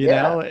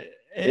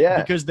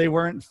 because they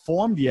weren't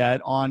formed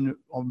yet on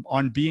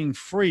being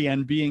free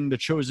and being the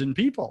chosen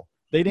people.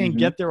 They didn't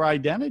get their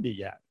identity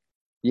yet.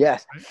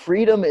 Yes,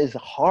 freedom is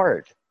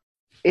hard.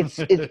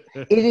 It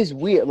is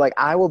weird. Like,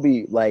 I will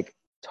be like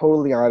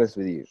totally honest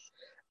with you.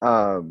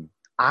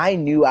 I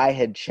knew I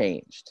had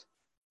changed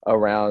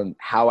around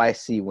how I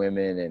see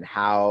women and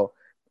how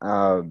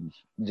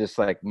just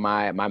like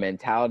my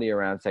mentality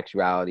around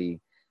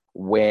sexuality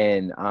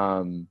when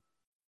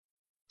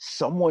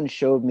someone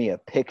showed me a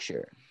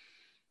picture,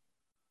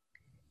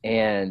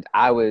 and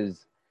I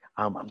was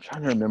I'm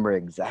trying to remember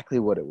exactly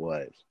what it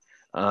was.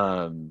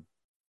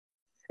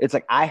 It's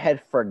like I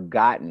had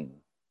forgotten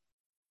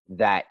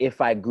that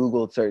if I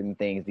Googled certain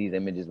things, these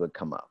images would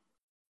come up.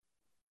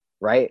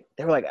 Right?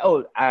 They were like,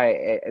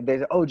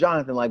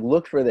 Jonathan, like,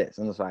 look for this.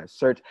 And so I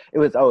searched.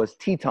 It's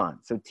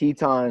Tetons. So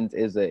Tetons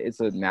it's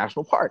a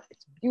national park.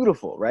 It's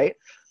beautiful, right?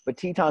 But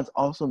Tetons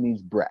also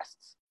means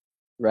breasts,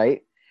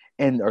 right?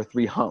 Or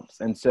three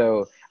humps. And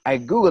so I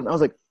Googled, and I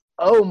was like,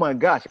 oh my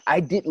gosh, I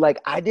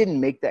didn't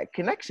make that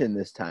connection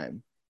this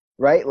time.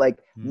 Right? Like,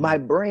 my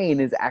brain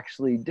is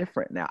actually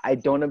different now. I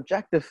don't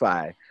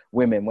objectify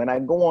women. When I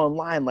go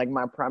online, like,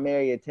 my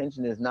primary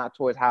attention is not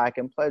towards how I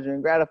can pleasure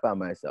and gratify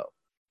myself.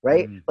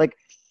 Right? Like,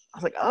 I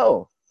was like,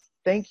 oh,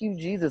 thank you,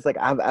 Jesus. Like,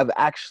 I've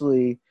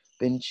actually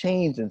been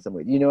changed in some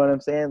way. You know what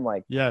I'm saying?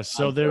 Like, yeah.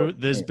 So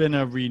there's been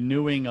a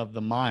renewing of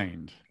the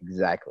mind.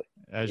 Exactly.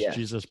 As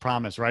Jesus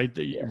promised, right?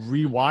 The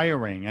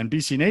rewiring. And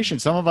BC Nation,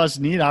 some of us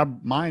need our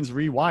minds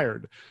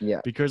rewired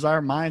because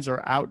our minds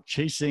are out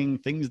chasing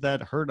things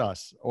that hurt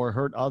us or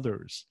hurt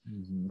others,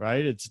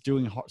 right? It's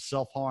doing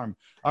self-harm.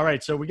 All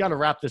right, so we got to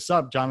wrap this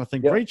up,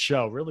 Jonathan. Great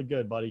show. Really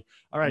good, buddy.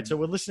 All right, so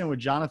we're listening with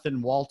Jonathan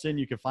Walton.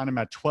 You can find him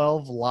at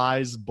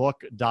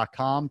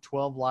 12liesbook.com,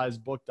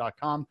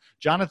 12liesbook.com.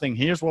 Jonathan,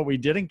 here's what we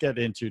didn't get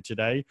into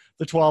today,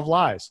 the 12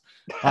 lies,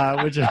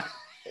 which is...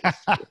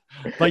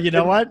 But you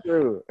know what?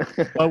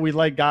 But we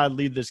let God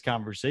lead this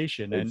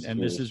conversation,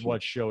 and this is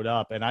what showed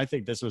up. And I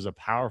think this was a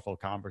powerful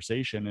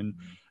conversation, and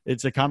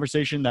it's a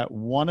conversation that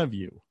one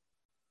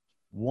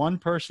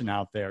person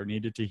out there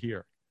needed to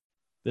hear.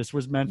 This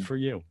was meant for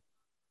you,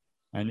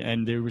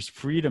 and there was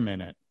freedom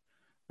in it.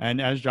 And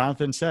as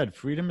Jonathan said,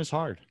 freedom is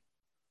hard,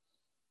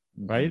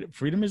 right?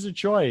 Freedom is a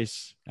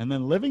choice, and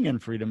then living in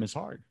freedom is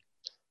hard.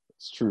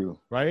 It's true,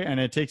 right? And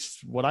it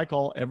takes what I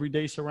call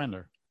everyday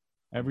surrender.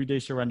 Everyday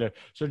surrender.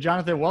 So,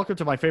 Jonathan, welcome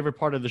to my favorite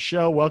part of the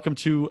show. Welcome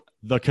to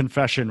the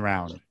confession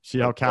round. See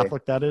how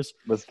Catholic that is?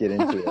 Let's get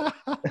into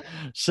it.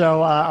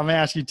 So I'm going to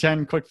ask you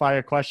 10 quick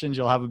fire questions.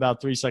 You'll have about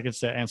 3 seconds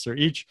to answer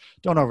each.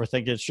 Don't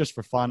overthink it. It's just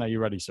for fun. Are you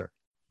ready, sir?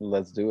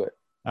 Let's do it.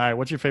 All right.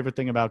 What's your favorite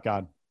thing about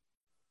God?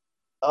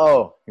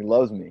 Oh, he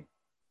loves me.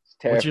 It's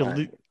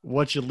terrifying.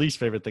 What's your least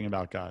favorite thing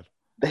about God?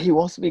 That he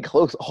wants to be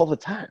close all the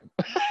time.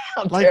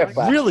 I'm like,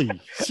 terrified. Really?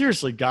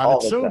 Seriously, God,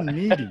 it's so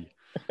needy.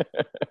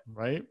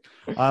 Right?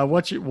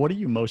 What are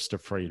you most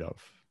afraid of?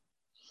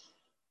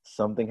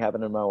 Something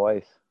happened to my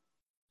wife.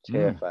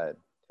 Terrified.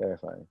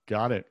 Terrifying.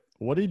 Got it.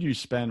 What did you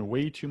spend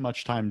way too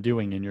much time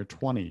doing in your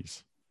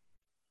 20s?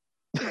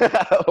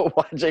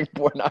 Watching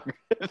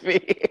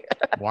pornography.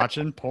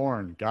 Watching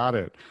porn. Got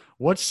it.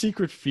 What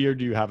secret fear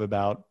do you have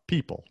about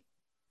people?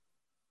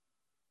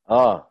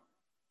 Oh,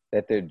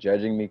 that they're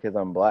judging me because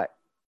I'm black.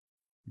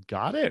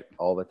 Got it.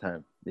 All the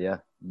time. Yeah.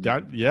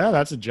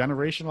 That's a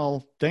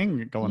generational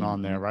thing going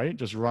on there, right?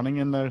 Just running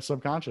in the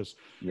subconscious.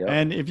 Yep.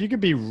 And if you could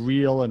be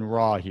real and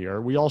raw here,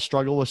 we all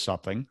struggle with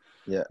something.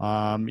 Yeah.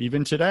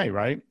 Even today,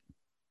 right?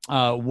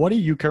 What are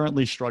you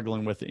currently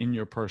struggling with in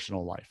your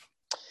personal life?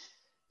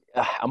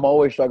 I'm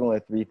always struggling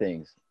with three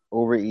things: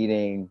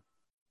 overeating,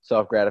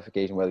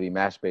 self-gratification, whether it be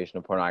masturbation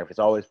or pornography. It's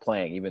always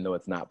playing, even though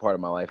it's not part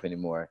of my life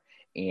anymore.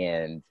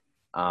 And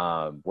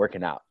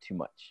working out too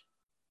much.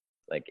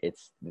 Like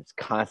it's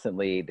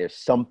constantly, there's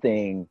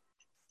something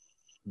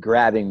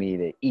grabbing me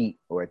to eat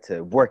or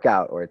to work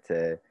out or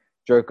to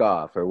jerk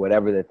off or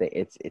whatever the thing.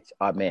 It's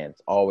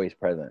always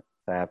present.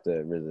 So I have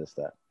to resist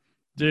that.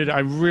 Dude, I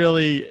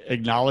really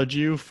acknowledge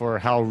you for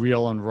how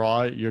real and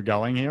raw you're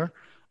going here.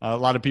 A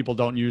lot of people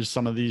don't use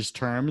some of these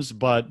terms,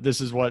 but this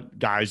is what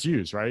guys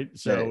use, right?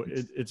 So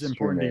it's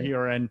important to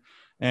hear. And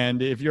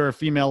if you're a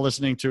female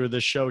listening to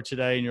this show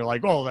today and you're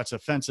like, oh, that's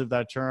offensive,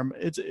 that term,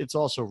 it's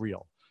also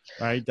real.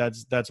 Right.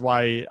 That's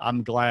why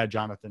I'm glad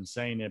Jonathan's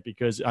saying it,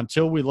 because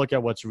until we look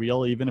at what's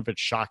real, even if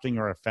it's shocking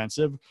or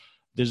offensive,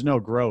 there's no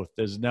growth.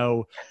 There's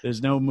no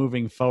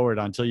moving forward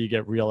until you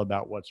get real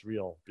about what's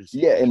real.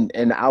 Yeah,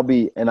 and I'll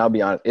be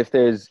honest. If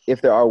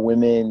there are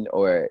women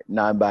or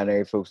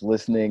non-binary folks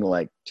listening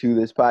like to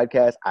this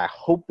podcast, I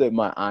hope that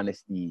my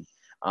honesty,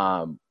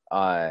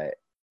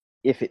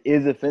 if it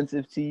is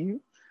offensive to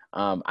you,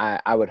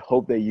 I would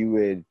hope that you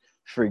would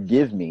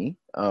forgive me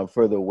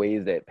for the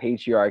ways that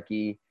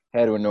patriarchy,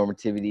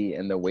 heteronormativity,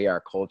 and the way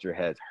our culture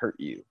has hurt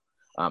you.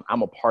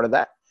 I'm a part of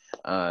that,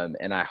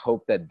 and I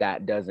hope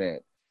that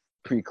doesn't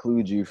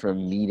preclude you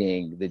from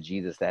meeting the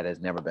Jesus that has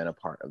never been a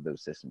part of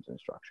those systems and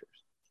structures.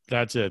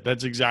 That's it.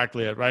 That's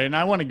exactly it, right? And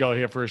I want to go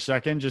here for a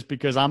second just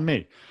because I'm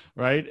me,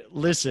 right?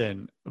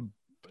 Listen,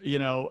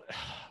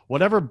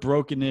 whatever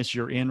brokenness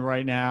you're in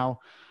right now,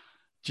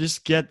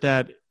 just get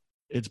that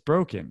it's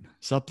broken.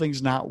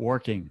 Something's not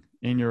working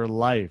in your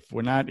life.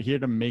 We're not here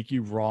to make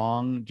you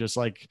wrong. Just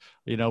like,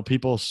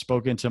 people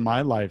spoke into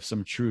my life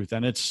some truth,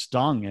 and it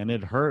stung and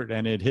it hurt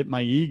and it hit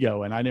my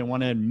ego. And I didn't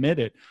want to admit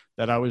it,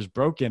 that I was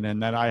broken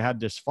and that I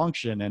had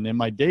dysfunction. And in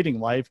my dating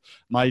life,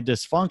 my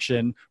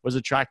dysfunction was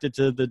attracted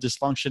to the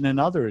dysfunction in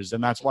others.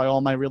 And that's why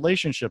all my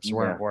relationships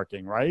weren't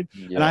working, right?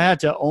 Yeah. And I had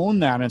to own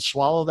that and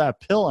swallow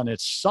that pill, and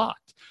it sucked.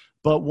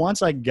 But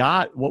once I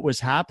got what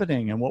was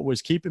happening and what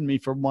was keeping me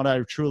from what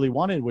I truly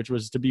wanted, which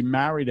was to be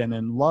married and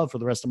in love for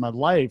the rest of my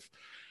life,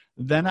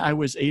 then I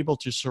was able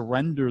to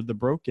surrender the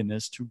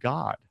brokenness to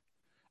God.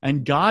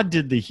 And God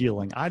did the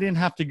healing. I didn't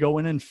have to go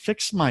in and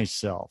fix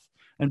myself.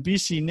 And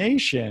BC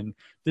Nation,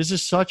 this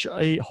is such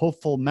a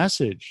hopeful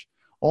message.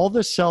 All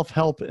the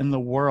self-help in the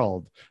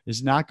world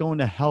is not going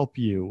to help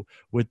you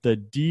with the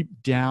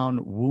deep down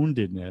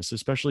woundedness,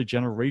 especially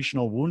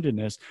generational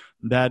woundedness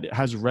that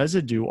has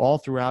residue all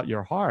throughout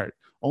your heart.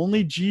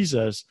 Only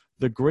Jesus,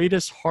 the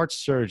greatest heart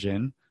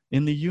surgeon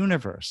in the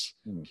universe,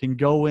 can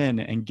go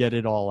in and get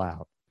it all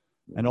out.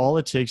 And all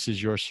it takes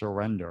is your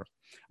surrender.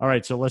 All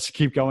right, so let's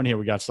keep going here.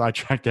 We got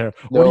sidetracked there.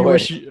 What do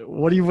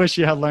you wish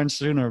you had learned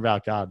sooner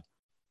about God?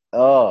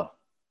 Oh,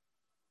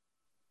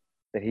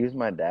 that he was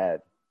my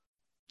dad.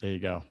 There you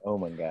go. Oh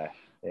my gosh.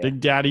 Yeah. Big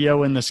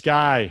Daddy-O in the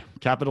sky.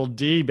 Capital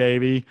D,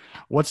 baby.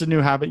 What's a new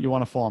habit you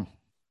want to form?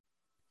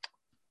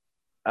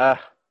 I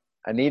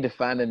need to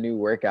find a new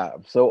workout.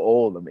 I'm so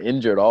old. I'm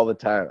injured all the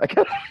time. I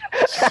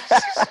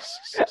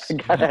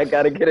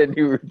gotta get a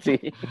new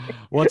routine.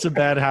 What's a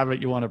bad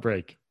habit you want to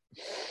break?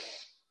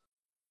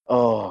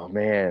 Oh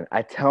man.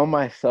 I tell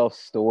myself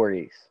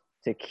stories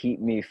to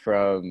keep me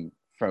from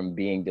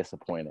being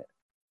disappointed.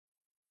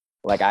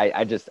 Like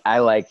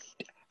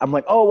I'm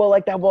like, oh, well,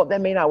 like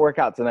that may not work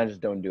out. So then I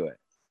just don't do it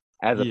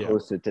as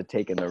opposed to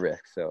taking the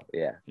risk. So,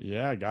 yeah.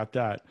 Yeah, I got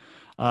that.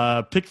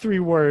 Pick 3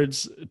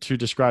 words to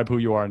describe who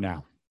you are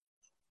now.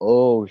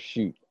 Oh,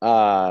 shoot.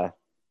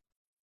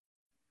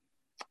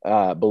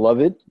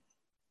 Beloved,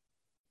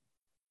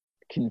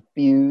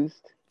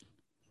 confused.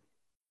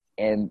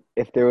 And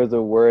if there was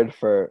a word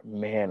for,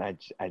 man, I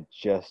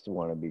just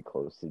want to be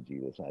close to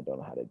Jesus and I don't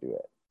know how to do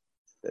it.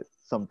 That's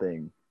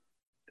something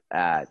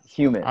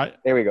human.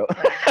 There we go.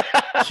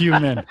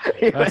 Human.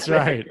 That's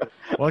right.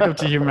 Welcome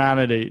to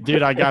humanity.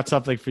 Dude, I got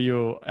something for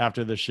you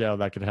after the show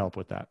that could help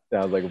with that.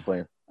 Sounds like a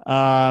plan.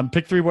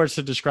 Pick 3 words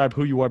to describe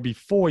who you are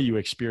before you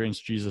experience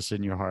Jesus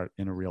in your heart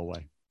in a real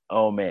way.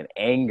 Oh, man.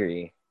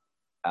 Angry,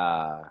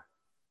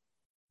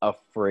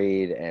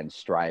 afraid, and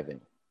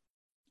striving.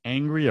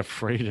 Angry,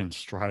 afraid, and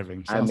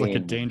striving. Sounds like a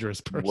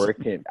dangerous person.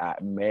 Working,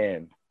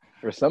 man,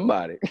 for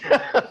somebody.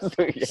 So,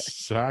 yeah.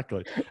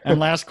 Exactly. And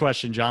last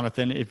question,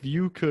 Jonathan. If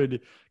you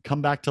could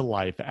come back to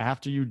life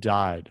after you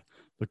died,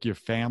 look your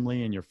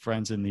family and your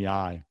friends in the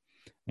eye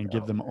and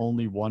give them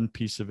only one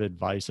piece of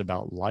advice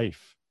about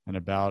life and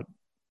about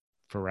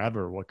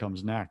forever, what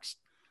comes next,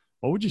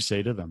 what would you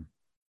say to them?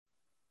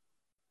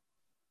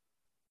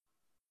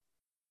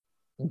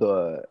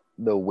 The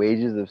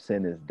wages of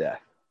sin is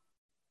death.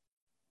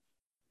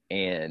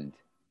 And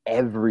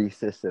every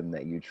system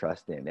that you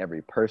trust in,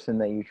 every person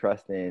that you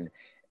trust in,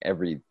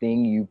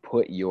 everything you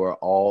put your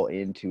all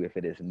into, if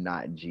it is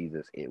not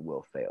Jesus, it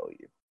will fail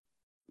you.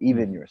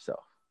 Even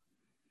yourself.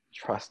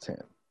 Trust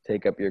him.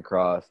 Take up your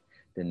cross,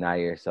 deny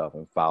yourself,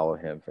 and follow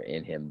him, for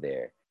in him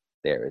there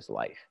is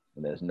life.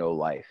 And there's no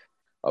life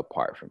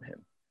apart from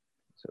him.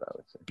 That's what I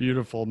would say.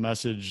 Beautiful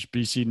message,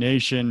 BC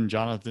Nation.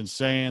 Jonathan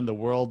saying the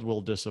world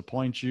will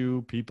disappoint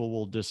you. People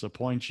will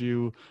disappoint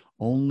you.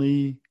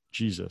 Only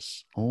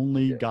Jesus,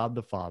 only God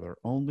the Father,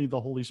 only the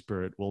Holy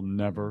Spirit will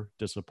never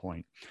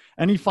disappoint.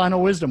 Any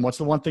final wisdom? What's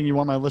the one thing you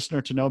want my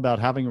listener to know about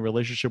having a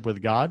relationship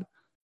with God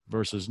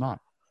versus not?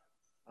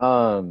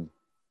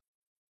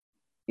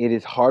 It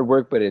is hard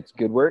work, but it's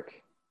good work.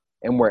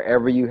 And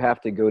wherever you have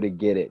to go to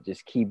get it,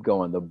 just keep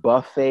going. The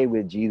buffet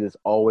with Jesus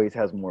always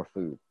has more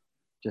food.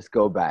 Just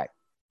go back.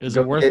 Is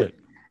it worth it?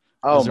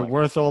 Is it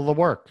worth all the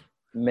work?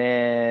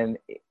 Man,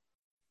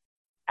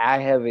 I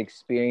have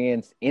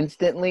experienced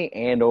instantly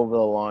and over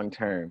the long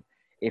term,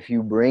 if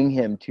you bring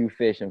him 2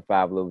 fish and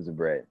 5 loaves of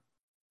bread,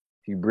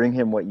 if you bring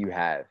him what you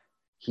have,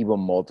 he will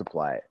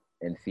multiply it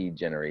and feed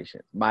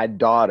generations. My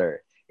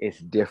daughter is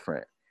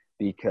different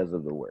because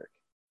of the work.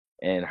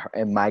 and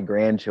my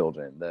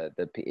grandchildren.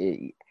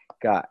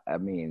 God, I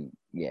mean,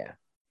 yeah,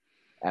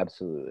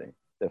 absolutely.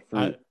 The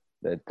fruit.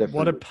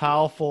 What a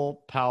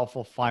powerful,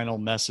 powerful final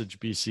message,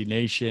 BC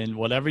Nation.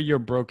 Whatever your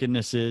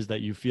brokenness is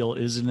that you feel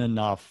isn't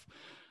enough,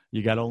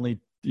 you got only,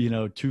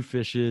 2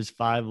 fishes,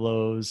 5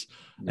 loaves,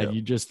 and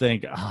you just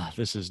think,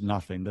 this is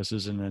nothing. This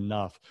isn't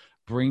enough.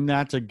 Bring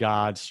that to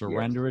God,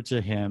 surrender it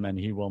to him, and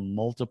he will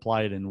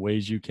multiply it in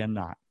ways you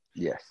cannot.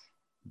 Yes.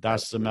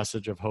 That's the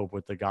message of hope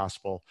with the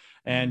gospel.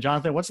 And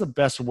Jonathan, what's the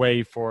best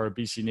way for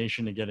BC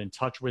Nation to get in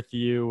touch with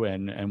you,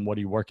 and what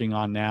are you working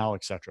on now,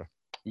 etc.?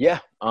 Yeah.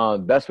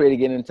 Best way to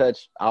get in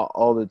touch,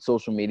 all the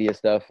social media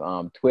stuff,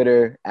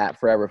 Twitter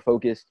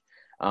 @ForeverFocused,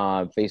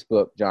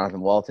 Facebook, Jonathan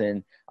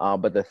Walton.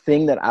 But the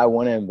thing that I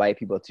want to invite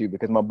people to,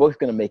 because my book's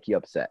going to make you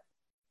upset,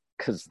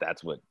 because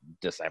that's what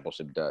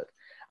discipleship does.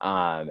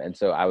 And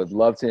so I would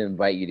love to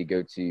invite you to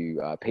go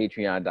to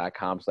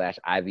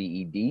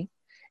patreon.com/IVED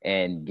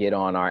and get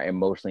on our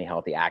emotionally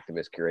healthy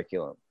activist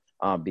curriculum,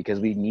 because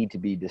we need to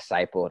be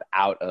discipled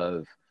out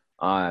of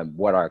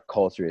what our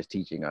culture is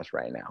teaching us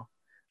right now.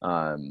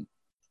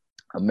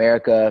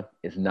 America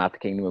is not the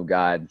kingdom of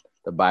God.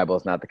 The Bible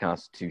is not the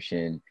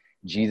Constitution.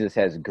 Jesus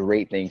has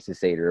great things to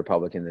say to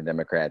Republicans and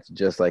Democrats,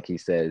 just like he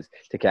says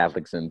to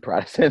Catholics and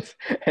Protestants.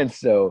 And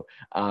so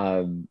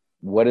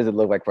what does it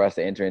look like for us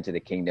to enter into the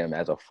kingdom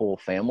as a full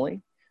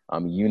family,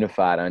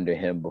 unified under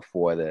him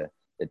before the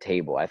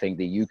table? I think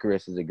the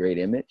Eucharist is a great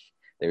image.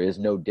 There is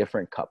no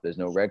different cup. There's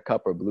no red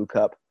cup or blue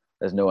cup.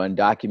 There's no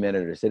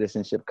undocumented or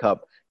citizenship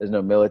cup. There's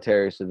no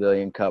military or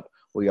civilian cup.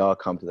 We all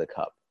come to the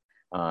cup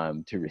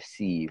to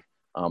receive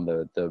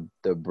the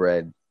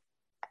bread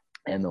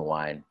and the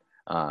wine,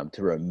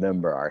 to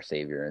remember our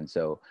Savior. And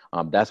so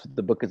that's what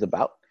the book is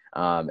about.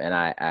 And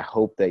I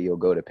hope that you'll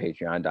go to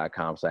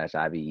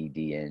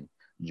patreon.com/IVED and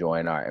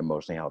join our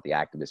emotionally healthy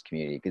activist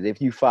community. Because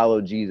if you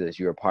follow Jesus,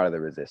 you're a part of the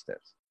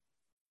resistance.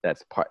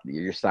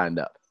 You're signed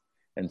up.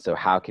 And so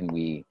how can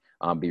we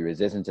be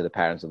resistant to the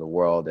patterns of the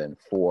world and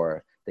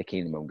for the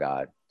kingdom of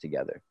God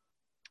together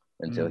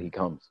until he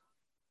comes?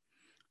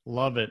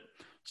 Love it.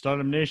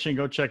 Stardom Nation,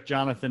 go check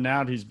Jonathan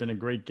out. He's been a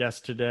great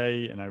guest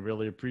today, and I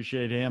really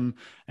appreciate him.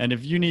 And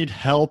if you need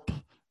help,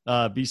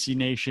 BC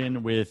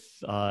Nation,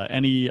 with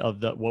any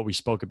of what we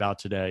spoke about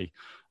today,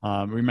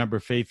 remember,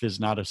 faith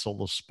is not a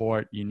solo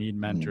sport. You need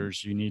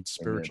mentors, you need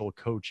spiritual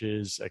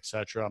coaches,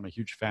 etc. I'm a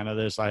huge fan of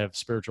this. I have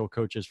spiritual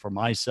coaches for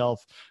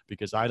myself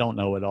because I don't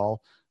know it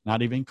all,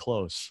 not even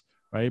close,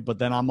 right? But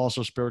then I'm also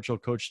a spiritual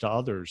coach to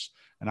others,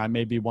 and I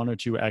may be 1 or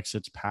 2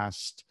 exits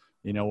past,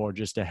 or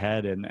just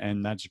ahead.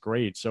 And that's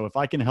great. So if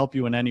I can help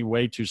you in any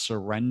way to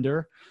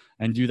surrender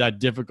and do that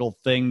difficult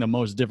thing, the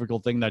most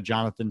difficult thing that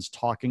Jonathan's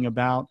talking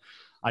about,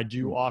 I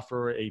do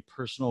offer a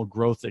personal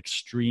growth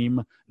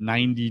extreme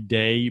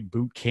 90-day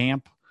boot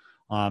camp.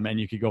 And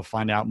you could go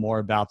find out more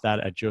about that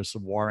at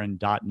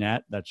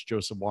josephwarren.net. That's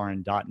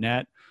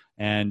josephwarren.net.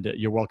 And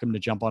you're welcome to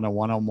jump on a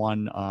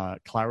one-on-one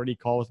clarity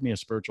call with me, a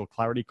spiritual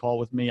clarity call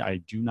with me. I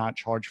do not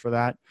charge for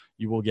that.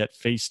 You will get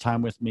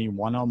FaceTime with me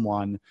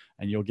one-on-one,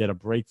 and you'll get a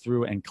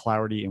breakthrough and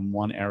clarity in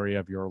one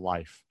area of your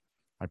life.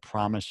 I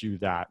promise you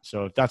that.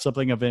 So if that's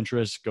something of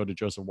interest, go to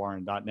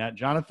josephwarren.net.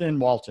 Jonathan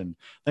Walton,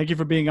 thank you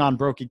for being on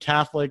Broken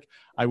Catholic.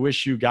 I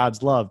wish you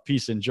God's love,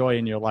 peace, and joy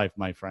in your life,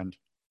 my friend.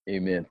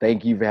 Amen.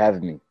 Thank you for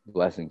having me.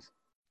 Blessings.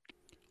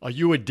 Are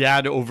you a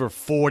dad over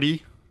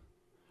 40?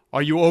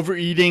 Are you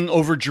overeating,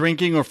 over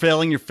drinking, or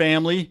failing your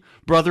family?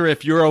 Brother,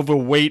 if you're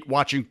overweight,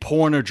 watching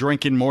porn, or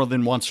drinking more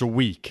than once a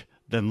week,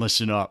 then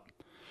listen up.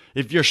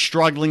 If you're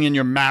struggling in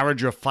your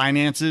marriage or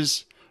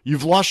finances,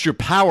 you've lost your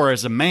power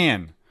as a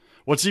man.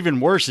 What's even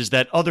worse is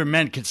that other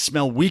men can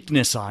smell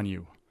weakness on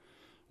you.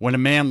 When a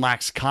man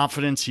lacks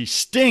confidence, he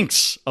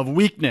stinks of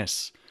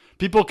weakness.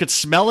 People could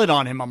smell it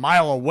on him a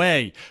mile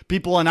away.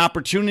 People and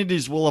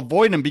opportunities will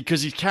avoid him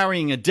because he's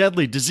carrying a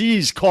deadly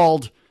disease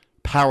called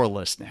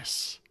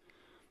powerlessness.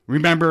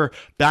 Remember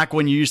back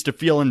when you used to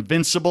feel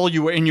invincible,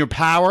 you were in your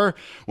power,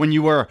 when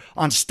you were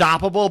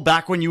unstoppable,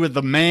 back when you were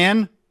the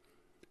man?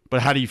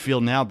 But how do you feel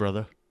now,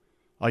 brother?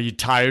 Are you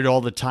tired all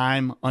the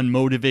time,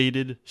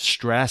 unmotivated,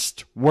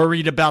 stressed,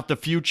 worried about the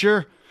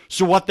future?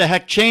 So what the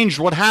heck changed?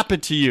 What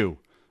happened to you?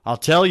 I'll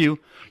tell you,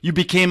 you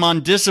became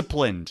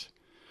undisciplined.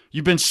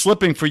 You've been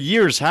slipping for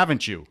years,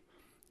 haven't you?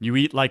 You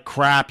eat like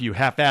crap, you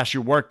half-ass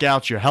your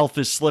workouts, your health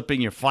is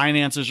slipping, your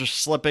finances are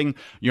slipping,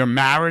 your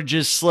marriage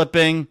is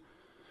slipping.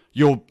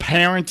 Your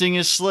parenting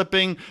is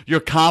slipping. Your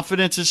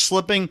confidence is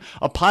slipping.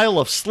 A pile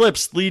of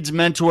slips leads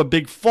men to a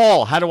big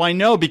fall. How do I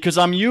know? Because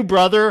I'm you,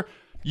 brother.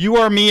 You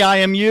are me. I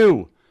am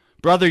you.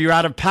 Brother, you're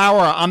out of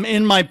power. I'm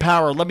in my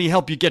power. Let me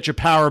help you get your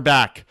power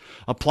back.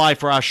 Apply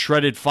for our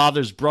Shredded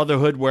Fathers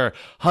Brotherhood, where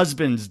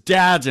husbands,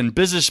 dads, and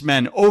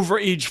businessmen over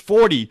age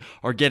 40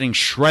 are getting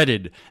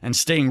shredded and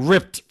staying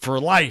ripped for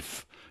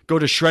life. Go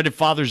to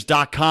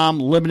shreddedfathers.com.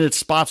 Limited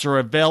spots are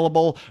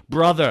available.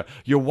 Brother,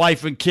 your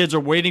wife and kids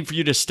are waiting for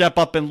you to step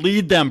up and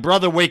lead them.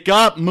 Brother, wake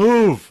up.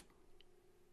 Move.